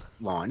phone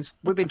lines,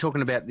 we've been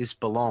talking about this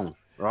Belong,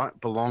 right?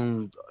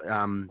 Belong,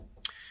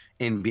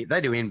 NBN.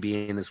 They do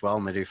NBN as well,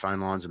 and they do phone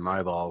lines and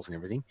mobiles and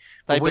everything.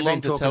 They we've belong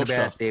been to talking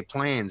Telstra. about their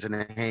plans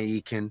and how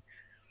you can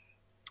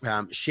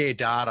share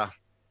data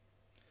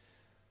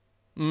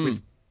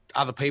with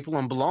other people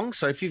on Belong.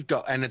 So if you've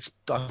got, and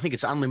I think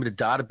it's unlimited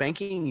data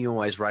banking. You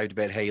always raved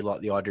about how you like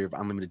the idea of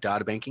unlimited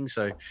data banking.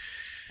 So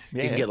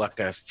you can get like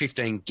a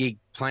 15 gig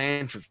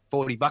plan for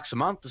 $40 a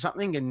month or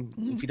something. And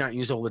if you don't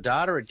use all the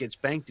data, it gets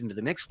banked into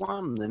the next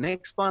one, and the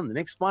next one, the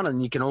next one.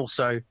 And you can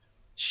also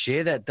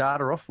share that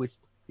data off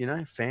with,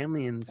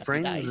 family and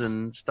friends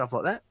and stuff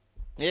like that.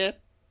 Yeah.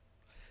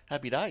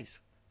 Happy days.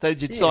 So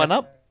did you sign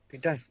up? Happy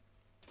day.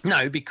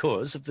 No,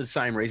 because of the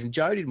same reason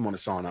Joe didn't want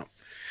to sign up.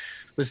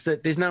 Was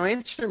that there's no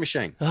answering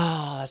machine.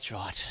 Oh, that's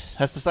right.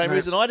 That's the same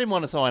reason I didn't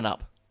want to sign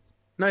up.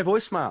 No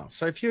voicemail.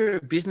 So if you're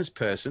a business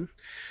person,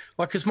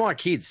 because my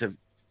kids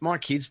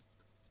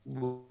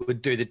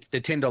would do the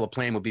 $10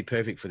 plan would be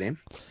perfect for them.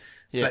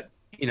 Yeah. But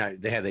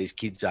how these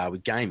kids are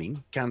with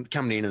gaming. Coming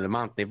to the end of the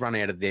month, they've run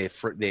out of their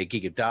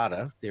gig of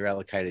data, their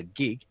allocated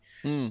gig.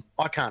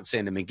 I can't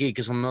send them a gig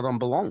because I'm not on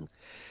Belong.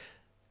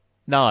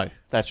 No,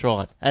 that's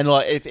right. And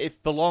like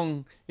if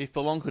Belong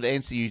could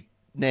answer you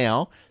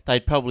now,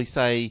 they'd probably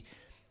say,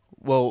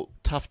 well,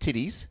 tough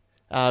titties,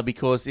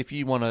 because if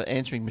you want an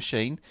answering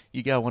machine,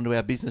 you go onto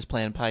our business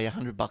plan and pay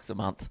 $100 a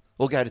month,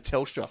 or go to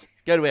Telstra,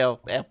 go to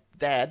our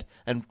dad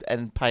and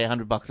pay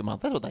 $100 a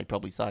month. That's what they'd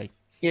probably say.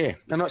 Yeah,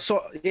 and I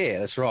saw. Yeah,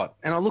 that's right.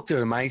 And I looked at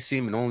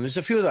Amaysim and all. And there's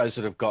a few of those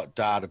that have got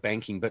data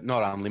banking, but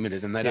not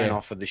unlimited, and they don't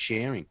offer the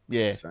sharing.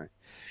 Yeah, So,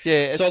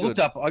 yeah. I looked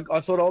up. I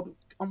thought,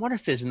 I wonder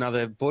if there's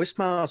another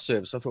voicemail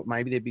service. I thought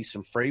maybe there'd be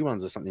some free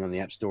ones or something on the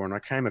App Store, and I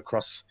came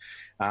across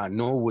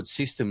Norwood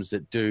Systems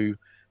that do.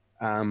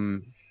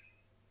 I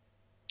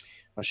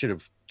should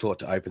have thought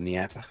to open the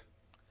app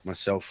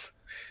myself.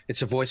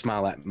 It's a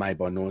voicemail app made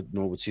by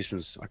Norwood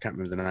Systems. I can't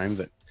remember the name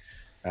of it.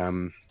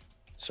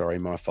 Sorry,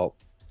 my fault.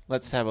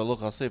 Let's have a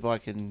look. I'll see if I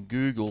can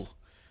Google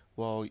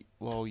while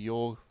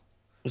you're.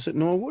 Was it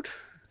Norwood?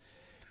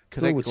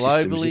 Connect Norwood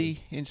globally,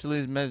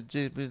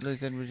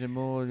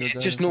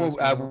 just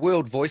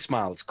World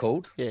Voicemail. It's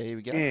called. Yeah, here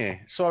we go. Yeah,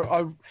 so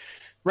I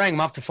rang them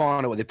up to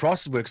find out what their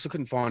prices were because I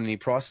couldn't find any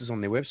prices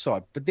on their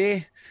website. But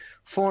they're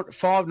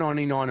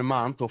 $5.99 a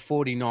month or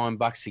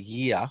 $49 a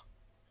year,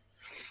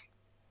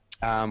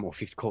 or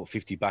call it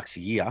 $50 a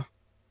year,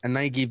 and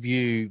they give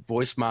you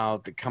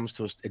voicemail that comes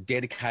to a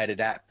dedicated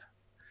app.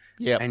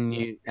 Yeah,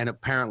 and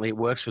apparently it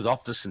works with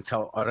Optus and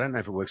I don't know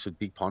if it works with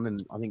Big Pond.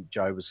 And I think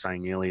Joe was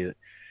saying earlier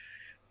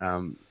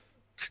that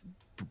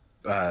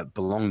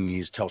Belong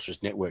use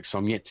Telstra's network, so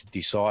I'm yet to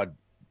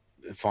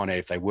find out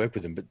if they work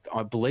with them. But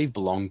I believe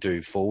Belong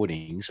do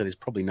forwarding, so there's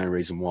probably no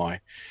reason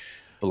why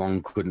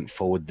Belong couldn't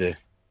forward the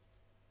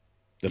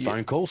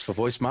phone calls for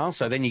voicemail.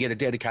 So then you get a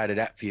dedicated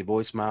app for your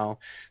voicemail,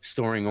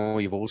 storing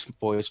all your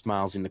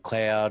voicemails in the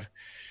cloud.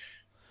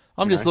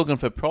 I'm just looking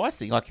for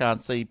pricing. I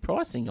can't see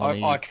pricing on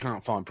here. I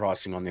can't find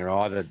pricing on there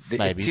either.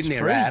 Maybe it's in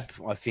their app,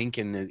 I think,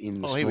 in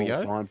the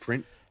small fine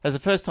print. As a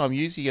first-time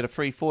user, you get a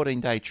free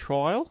 14-day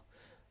trial.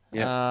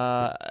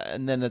 Yeah.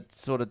 And then it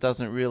sort of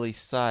doesn't really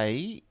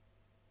say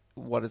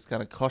what it's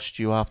going to cost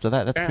you after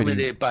that. That's Apparently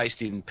pretty. They're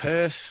based in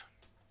Perth.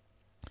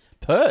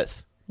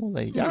 Perth? Well,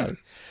 there you go.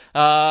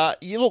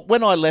 Look,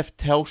 when I left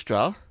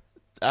Telstra...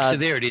 so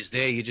there it is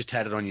there. You just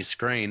had it on your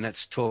screen.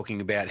 That's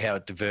talking about how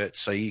it diverts,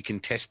 so you can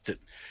test it.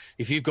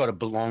 If you've got a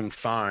Belong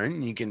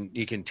phone, you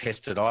can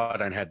test it. I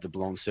don't have the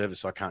Belong service,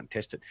 so I can't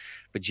test it.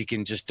 But you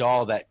can just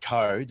dial that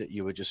code that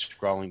you were just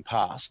scrolling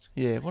past.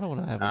 Yeah, what I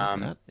want to have a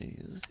look at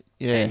is...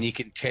 Yeah. And you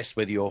can test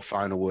whether your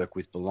phone will work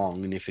with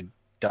Belong. And if it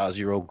does,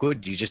 you're all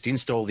good. You just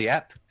install the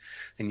app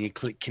and you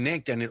click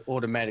connect, and it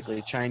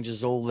automatically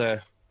changes all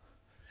the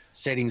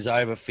settings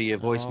over for your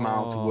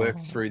voicemail to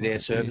work through their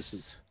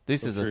services.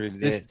 This is their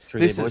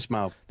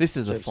voicemail. This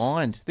is a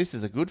find. This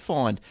is a good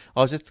find.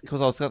 I was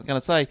going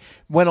to say,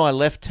 when I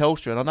left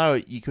Telstra, and I know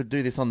you could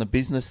do this on the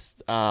business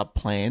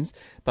plans,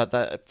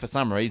 but for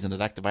some reason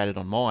it activated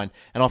on mine,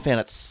 and I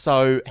found it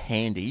so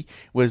handy.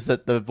 Was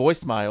that the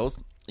voicemails?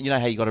 You know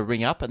how you got to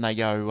ring up and they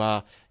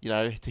go,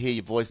 to hear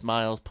your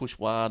voicemails, push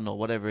 1 or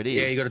whatever it is.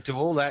 Yeah, you got to do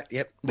all that.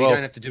 Yep. You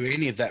don't have to do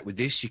any of that with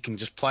this. You can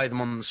just play them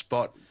on the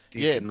spot.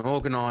 You can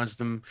organise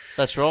them.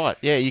 That's right.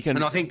 Yeah, you can.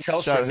 And I think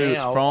Telstra show who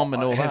it's from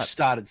and all have that.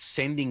 started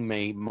sending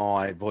me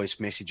my voice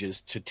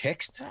messages to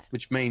text,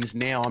 which means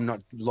now I'm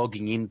not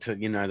logging into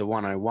the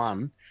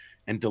 101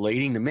 and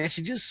deleting the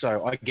messages.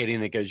 So I get in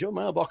and it goes, your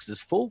mailbox is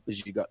full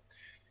because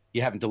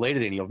you haven't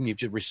deleted any of them. You've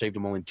just received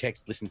them all in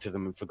text, listened to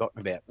them, and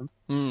forgotten about them.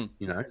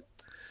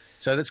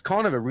 So that's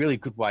kind of a really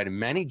good way to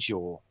manage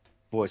your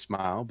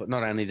voicemail, but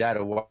not only that,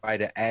 a way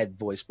to add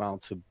voicemail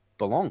to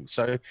Belong.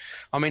 So,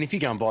 I mean, if you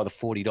go and buy the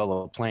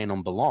 $40 plan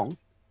on Belong,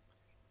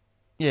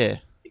 you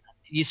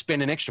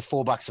spend an extra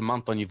 $4 a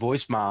month on your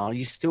voicemail,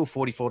 you're still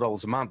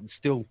 $44 a month. It's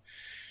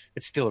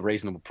still a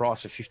reasonable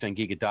price for 15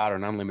 gig of data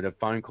and unlimited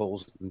phone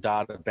calls and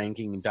data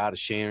banking and data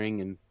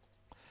sharing. And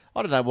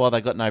I don't know why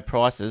they got no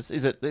prices.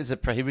 Is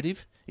it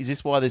prohibitive? Is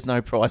this why there's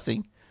no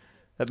pricing?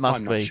 It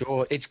must be. I'm not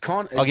sure. It's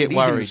I get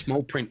worried. In the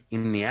small print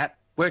in the app.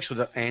 Works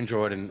with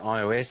Android and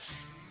iOS.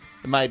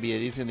 Maybe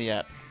it is in the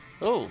app.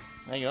 Oh,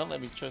 hang on.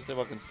 Let me try to see if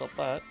I can stop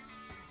that.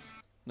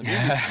 The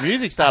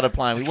music started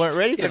playing. We weren't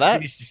ready for that.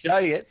 Finished the show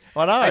yet?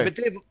 I know. Hey,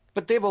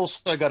 but they've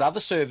also got other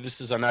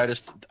services. I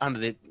noticed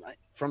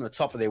from the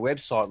top of their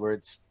website where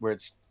it's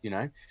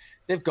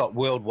they've got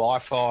World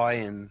Wi-Fi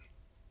and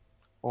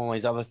all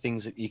these other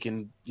things that you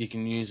can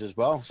use as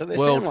well. So they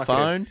World sound like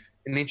Phone.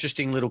 an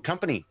interesting little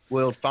company.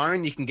 World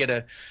Phone. You can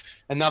get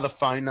another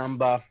phone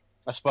number,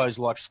 I suppose,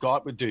 like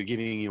Skype would do,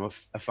 giving you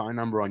a phone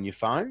number on your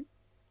phone.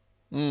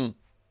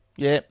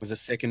 Yeah. As a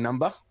second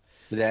number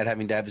without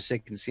having to have a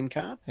second SIM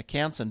card.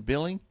 Accounts and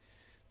billing.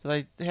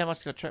 How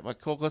much do I track my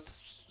call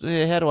costs?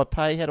 How do I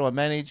pay? How do I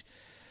manage?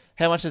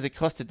 How much does it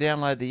cost to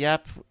download the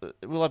app?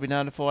 Will I be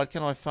notified?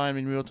 Can I phone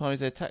in real time?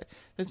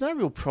 There's no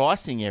real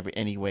pricing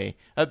anywhere.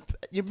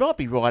 You might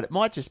be right. It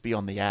might just be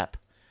on the app.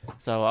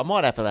 So I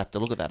might have to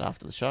look at that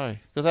after the show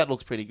because that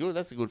looks pretty good.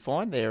 That's a good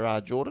find there,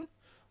 Jordan.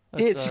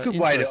 That's, it's a good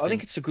way to. I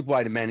think it's a good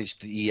way to manage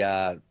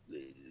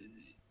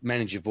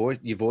manage your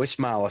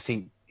voicemail. I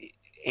think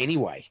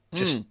anyway,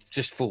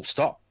 just full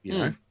stop.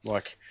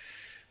 Like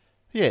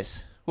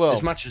yes. Well,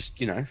 as much as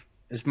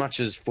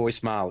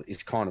voicemail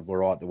is kind of all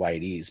right the way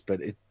it is,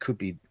 but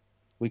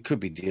we could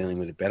be dealing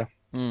with it better.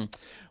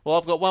 Well,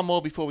 I've got one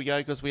more before we go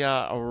because we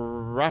are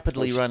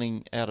rapidly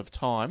running out of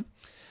time.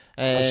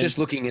 And I was just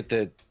looking at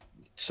where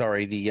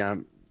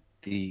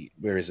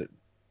is it?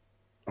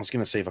 I was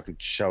going to see if I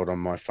could show it on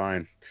my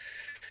phone.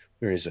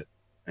 Where is it?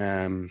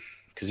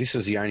 Because this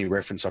is the only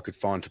reference I could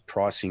find to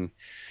pricing.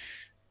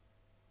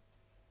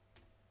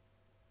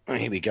 Oh,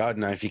 here we go. I don't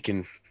know if you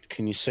can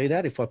you see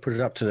that if I put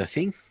it up to the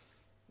thing?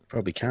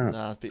 Probably can't.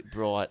 No, it's a bit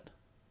bright.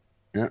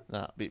 Yeah. No,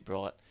 a bit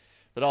bright.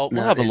 But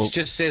we'll have a look. It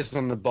just says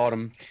on the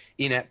bottom,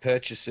 in-app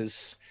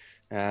purchases,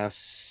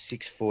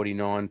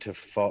 $6.49 to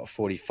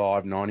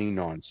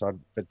 $45.99. So,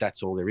 but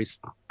that's all there is.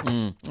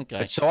 Okay.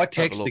 But so I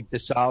texted the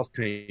sales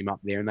team up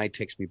there, and they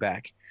text me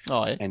back.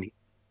 Oh, yeah.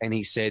 And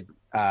he said,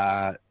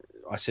 I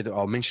said,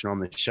 I'll mention on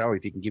the show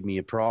if you can give me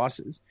your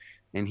prices.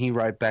 And he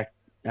wrote back,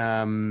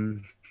 I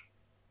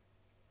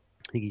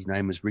think his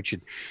name was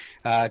Richard.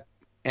 Our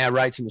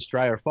rates in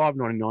Australia are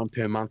 $5.99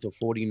 per month or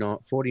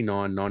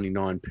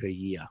 $49.99 per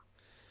year.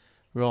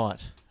 Right.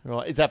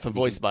 Is that for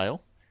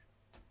voicemail?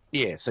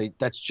 Yeah, so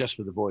that's just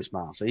for the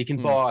voicemail. So you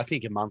can buy, I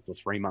think, a month or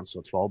 3 months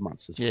or 12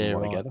 months. Yeah,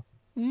 right. together.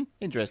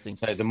 Interesting.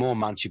 So the more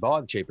months you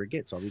buy, the cheaper it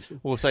gets, obviously.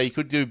 Well, so you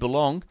could do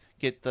Belong,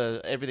 get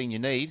everything you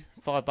need,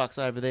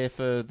 $5 over there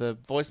for the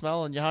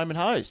voicemail, and you're home and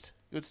hosed.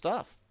 Good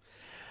stuff.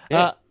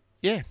 Yeah.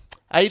 So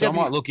I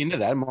might look into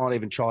that. I might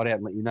even try it out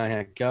and let you know how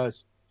it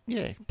goes.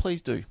 Yeah,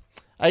 please do.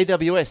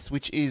 AWS,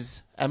 which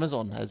is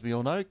Amazon, as we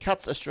all know,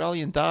 cuts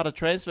Australian data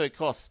transfer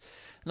costs.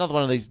 Another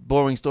one of these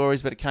boring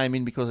stories, but it came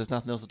in because there's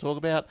nothing else to talk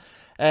about.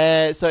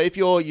 So if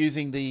you're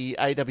using the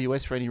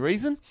AWS for any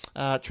reason,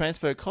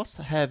 transfer costs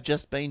have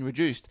just been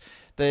reduced.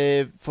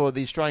 For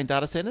the Australian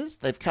data centres,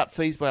 they've cut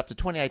fees by up to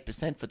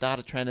 28% for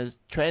data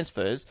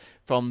transfers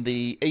from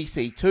the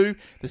EC2,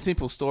 the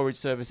Simple Storage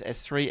Service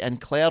S3,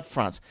 and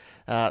CloudFront.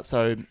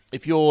 So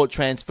if you're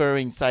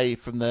transferring, say,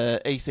 from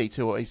the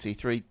EC2 or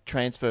EC3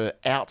 transfer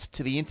out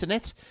to the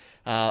internet,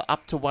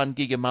 up to 1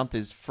 gig a month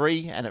is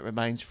free, and it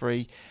remains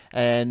free.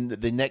 And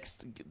the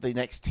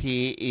next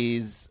tier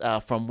is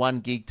from 1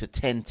 gig to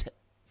 10,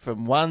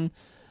 from 1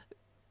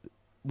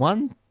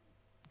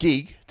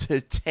 gig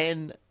to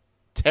 10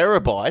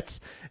 terabytes.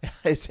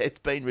 It's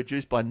been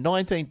reduced by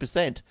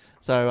 19%.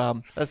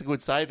 So that's a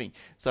good saving.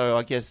 So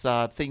I guess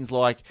things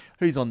like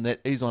who's on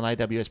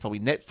AWS, probably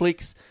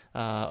Netflix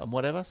and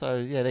whatever. So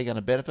yeah, they're going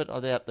to benefit. I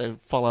doubt they'll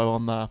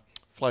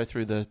flow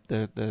through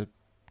the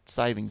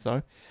savings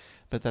though.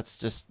 But that's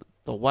just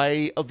the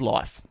way of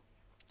life.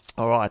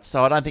 All right,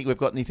 so I don't think we've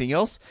got anything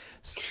else.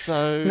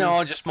 So no,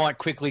 I just might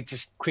quickly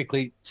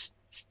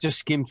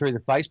skim through the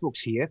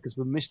Facebooks here because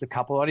we missed a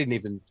couple. I didn't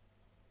even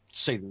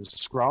see the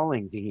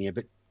scrolling thing here.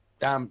 But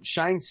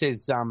Shane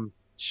says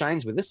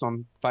Shane's with us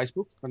on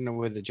Facebook. I don't know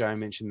whether Joe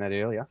mentioned that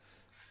earlier.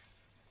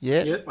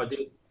 Yeah, I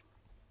did.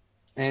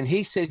 And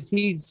he says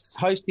he's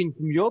hosting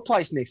from your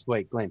place next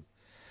week, Glenn.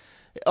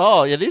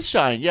 Oh, it is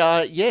Shane.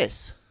 Yeah,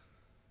 yes.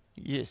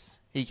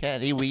 He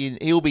can.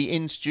 He'll be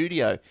in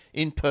studio,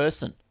 in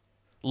person,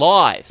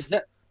 live.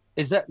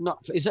 Is that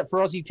for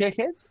Aussie Tech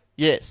Heads?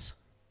 Yes.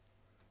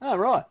 Oh,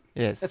 right.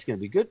 Yes. That's going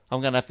to be good.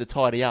 I'm going to have to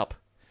tidy up.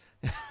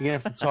 You're going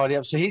to have to tidy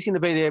up. So he's going to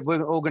be there.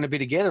 We're all going to be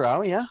together, are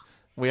we? Yeah.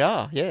 We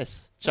are.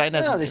 Yes. Shane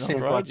hasn't this sounds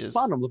like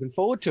fun. I'm looking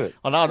forward to it.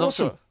 I know. I'm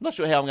not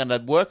sure how I'm going to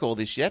work all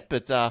this yet,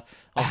 but I'll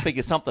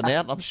figure something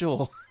out. I'm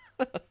sure.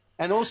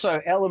 And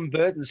also, Alan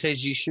Burton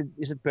says you should.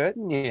 Is it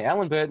Burton? Yeah.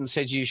 Alan Burton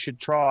says you should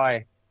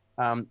try.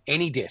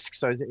 AnyDesk,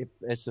 so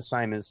it's the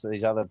same as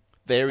these other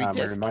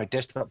remote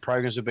desktop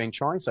programs we've been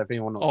trying. So if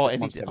anyone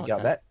wants to have a go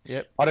at that,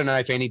 yep. I don't know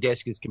if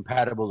AnyDesk is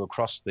compatible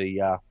across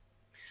the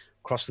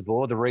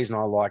board. The reason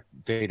I like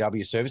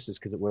VW services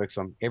because it works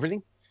on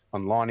everything,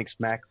 on Linux,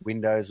 Mac,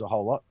 Windows, a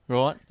whole lot.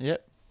 Right.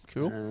 Yep.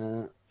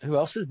 Cool. Who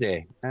else is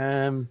there?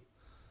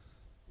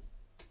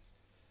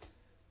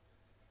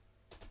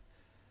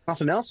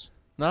 Nothing else.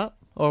 No.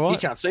 All right. You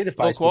can't see the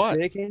Facebook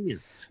there, can you?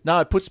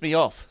 No, it puts me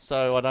off,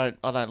 so I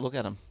don't look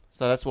at them.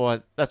 So that's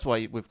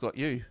why we've got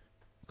you,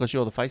 because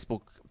you're the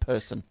Facebook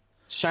person.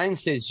 Shane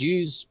says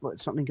use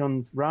something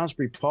on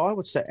Raspberry Pi.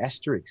 What's that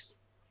asterisk?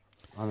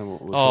 I don't know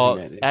what we're talking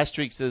about there.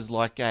 Asterisk is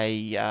like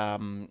a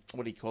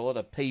what do you call it?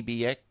 A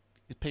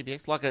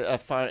PBX, like a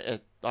phone. I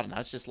don't know.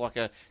 It's just like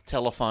a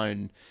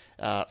telephone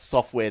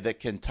software that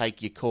can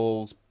take your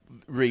calls,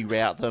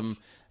 reroute them,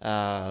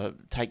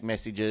 take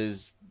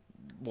messages,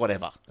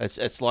 whatever.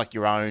 It's like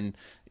your own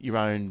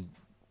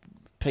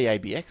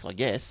PABX, I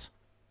guess.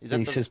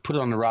 He says put it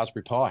on the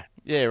Raspberry Pi.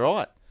 Yeah,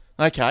 right.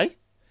 Okay.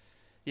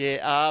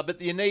 Yeah,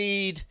 but you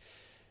need...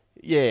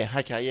 Yeah,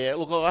 okay, yeah.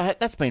 Look,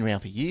 that's been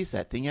around for years,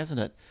 that thing, hasn't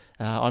it?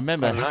 I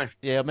remember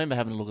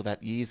having a look at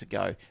that years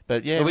ago.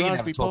 But yeah, we can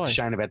have a talk to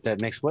Shane about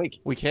that next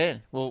week. We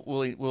can.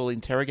 We'll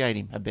interrogate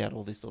him about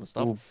all this sort of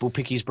stuff. We'll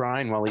pick his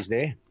brain while he's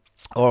there.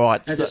 All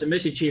right. And there's a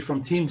message here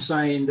from Tim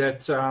saying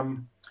that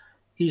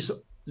he's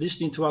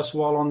listening to us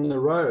while on the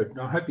road.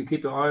 I hope you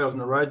keep your eye on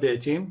the road there,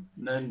 Tim,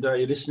 and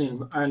you're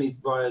listening only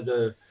via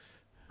the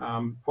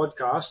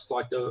podcast,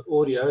 like the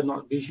audio,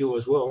 not visual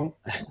as well.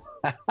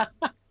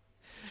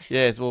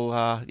 Yes,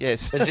 well,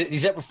 yes.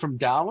 Is that from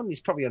Darwin? He's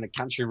probably on a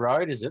country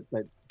road, is it?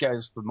 That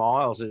goes for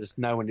miles. There's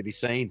no one to be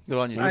seen. Good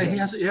on you.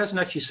 He hasn't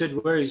actually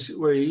said where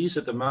he is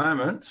at the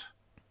moment,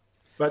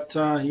 But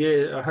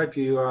yeah, I hope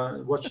you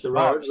watch the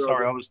road. Oh,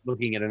 sorry, I was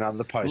looking at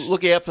another post.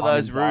 Look out for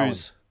those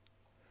roos.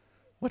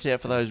 Watch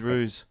out for those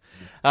roos.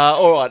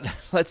 All right,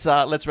 let's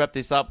wrap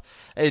this up.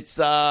 It's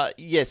so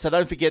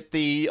don't forget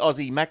the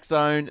Aussie Mac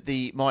Zone,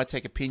 the My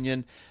Tech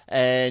Opinion,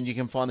 and you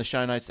can find the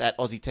show notes at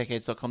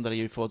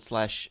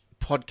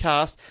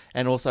aussietechheads.com.au/podcast,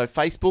 and also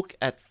Facebook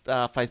at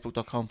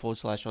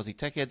facebook.com/Aussie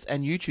Techheads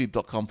and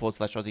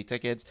youtube.com/Aussie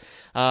Techheads.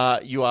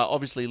 You are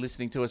obviously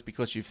listening to us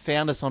because you've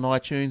found us on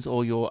iTunes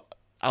or your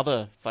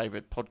other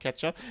favourite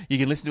podcatcher. You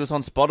can listen to us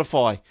on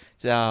Spotify.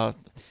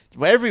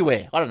 We're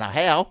everywhere. I don't know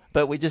how,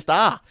 but we just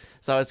are.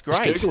 So it's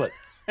great. Just Google it.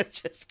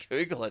 Just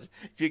Google it.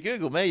 If you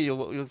Google me,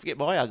 you'll get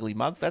my ugly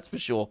mug, that's for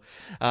sure.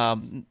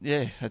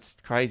 Yeah, that's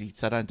crazy,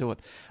 so don't do it.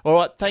 All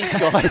right, thanks,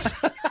 guys.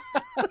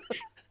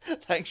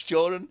 Thanks,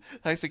 Jordan.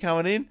 Thanks for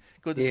coming in.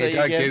 Good to see you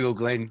again. Don't Google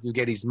Glenn. You'll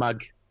get his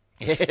mug.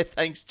 Yeah,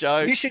 thanks, Joe.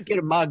 You should get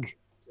a mug.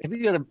 Have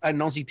you got an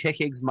Aussie Tech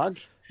Eggs mug?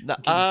 No,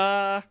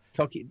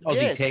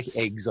 Aussie Tech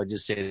Eggs, I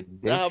just said.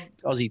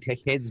 Aussie Tech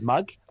Heads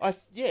mug.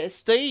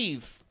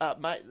 Steve,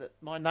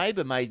 my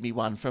neighbour made me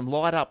one from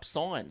Light Up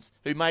Signs,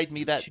 who made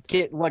me that.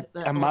 Get a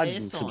mug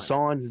and some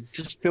signs.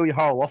 Just fill your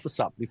whole office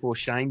up before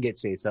Shane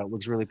gets here, so it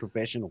looks really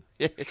professional.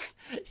 Yes,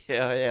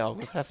 yeah. I'll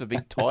have a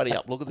big tidy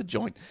up. Look at the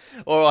joint.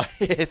 All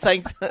right,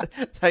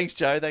 thanks,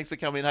 Joe. Thanks for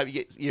coming in. Hope you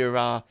get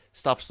your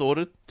stuff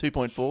sorted.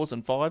 2.4s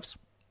and 5s.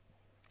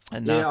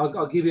 And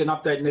I'll give you an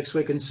update next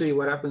week and see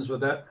what happens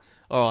with that.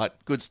 All right,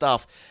 good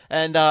stuff.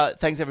 And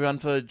thanks everyone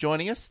for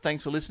joining us.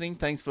 Thanks for listening.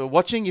 Thanks for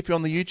watching if you're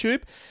on the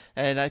YouTube.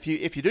 And if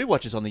you do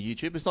watch us on the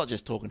YouTube, it's not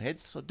just Talking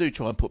Heads. So do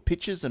try and put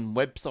pictures and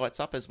websites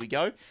up as we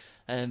go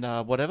and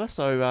whatever.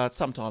 So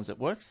sometimes it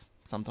works.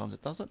 Sometimes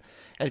it doesn't.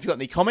 And if you've got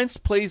any comments,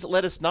 please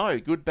let us know,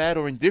 good, bad,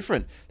 or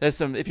indifferent. There's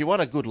some. If you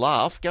want a good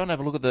laugh, go and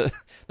have a look at the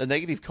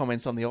negative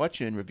comments on the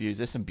iTunes reviews.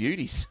 There's some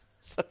beauties.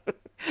 So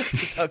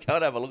go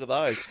and have a look at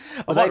those.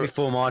 Are they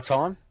before my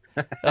time?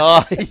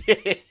 Oh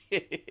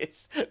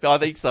yes, I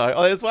think so.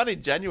 Oh, there was one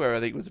in January. I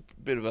think it was a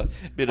bit of a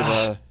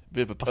pearl.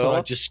 I thought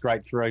I just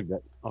scraped through,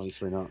 but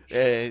obviously not.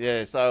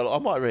 Yeah. So I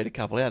might read a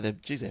couple out there.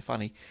 Geez, they're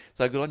funny.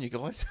 So good on you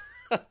guys.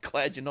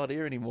 Glad you're not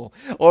here anymore.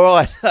 All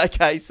right.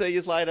 Okay. See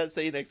you later.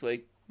 See you next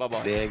week. Bye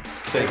bye. Yeah.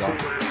 See you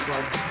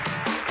guys.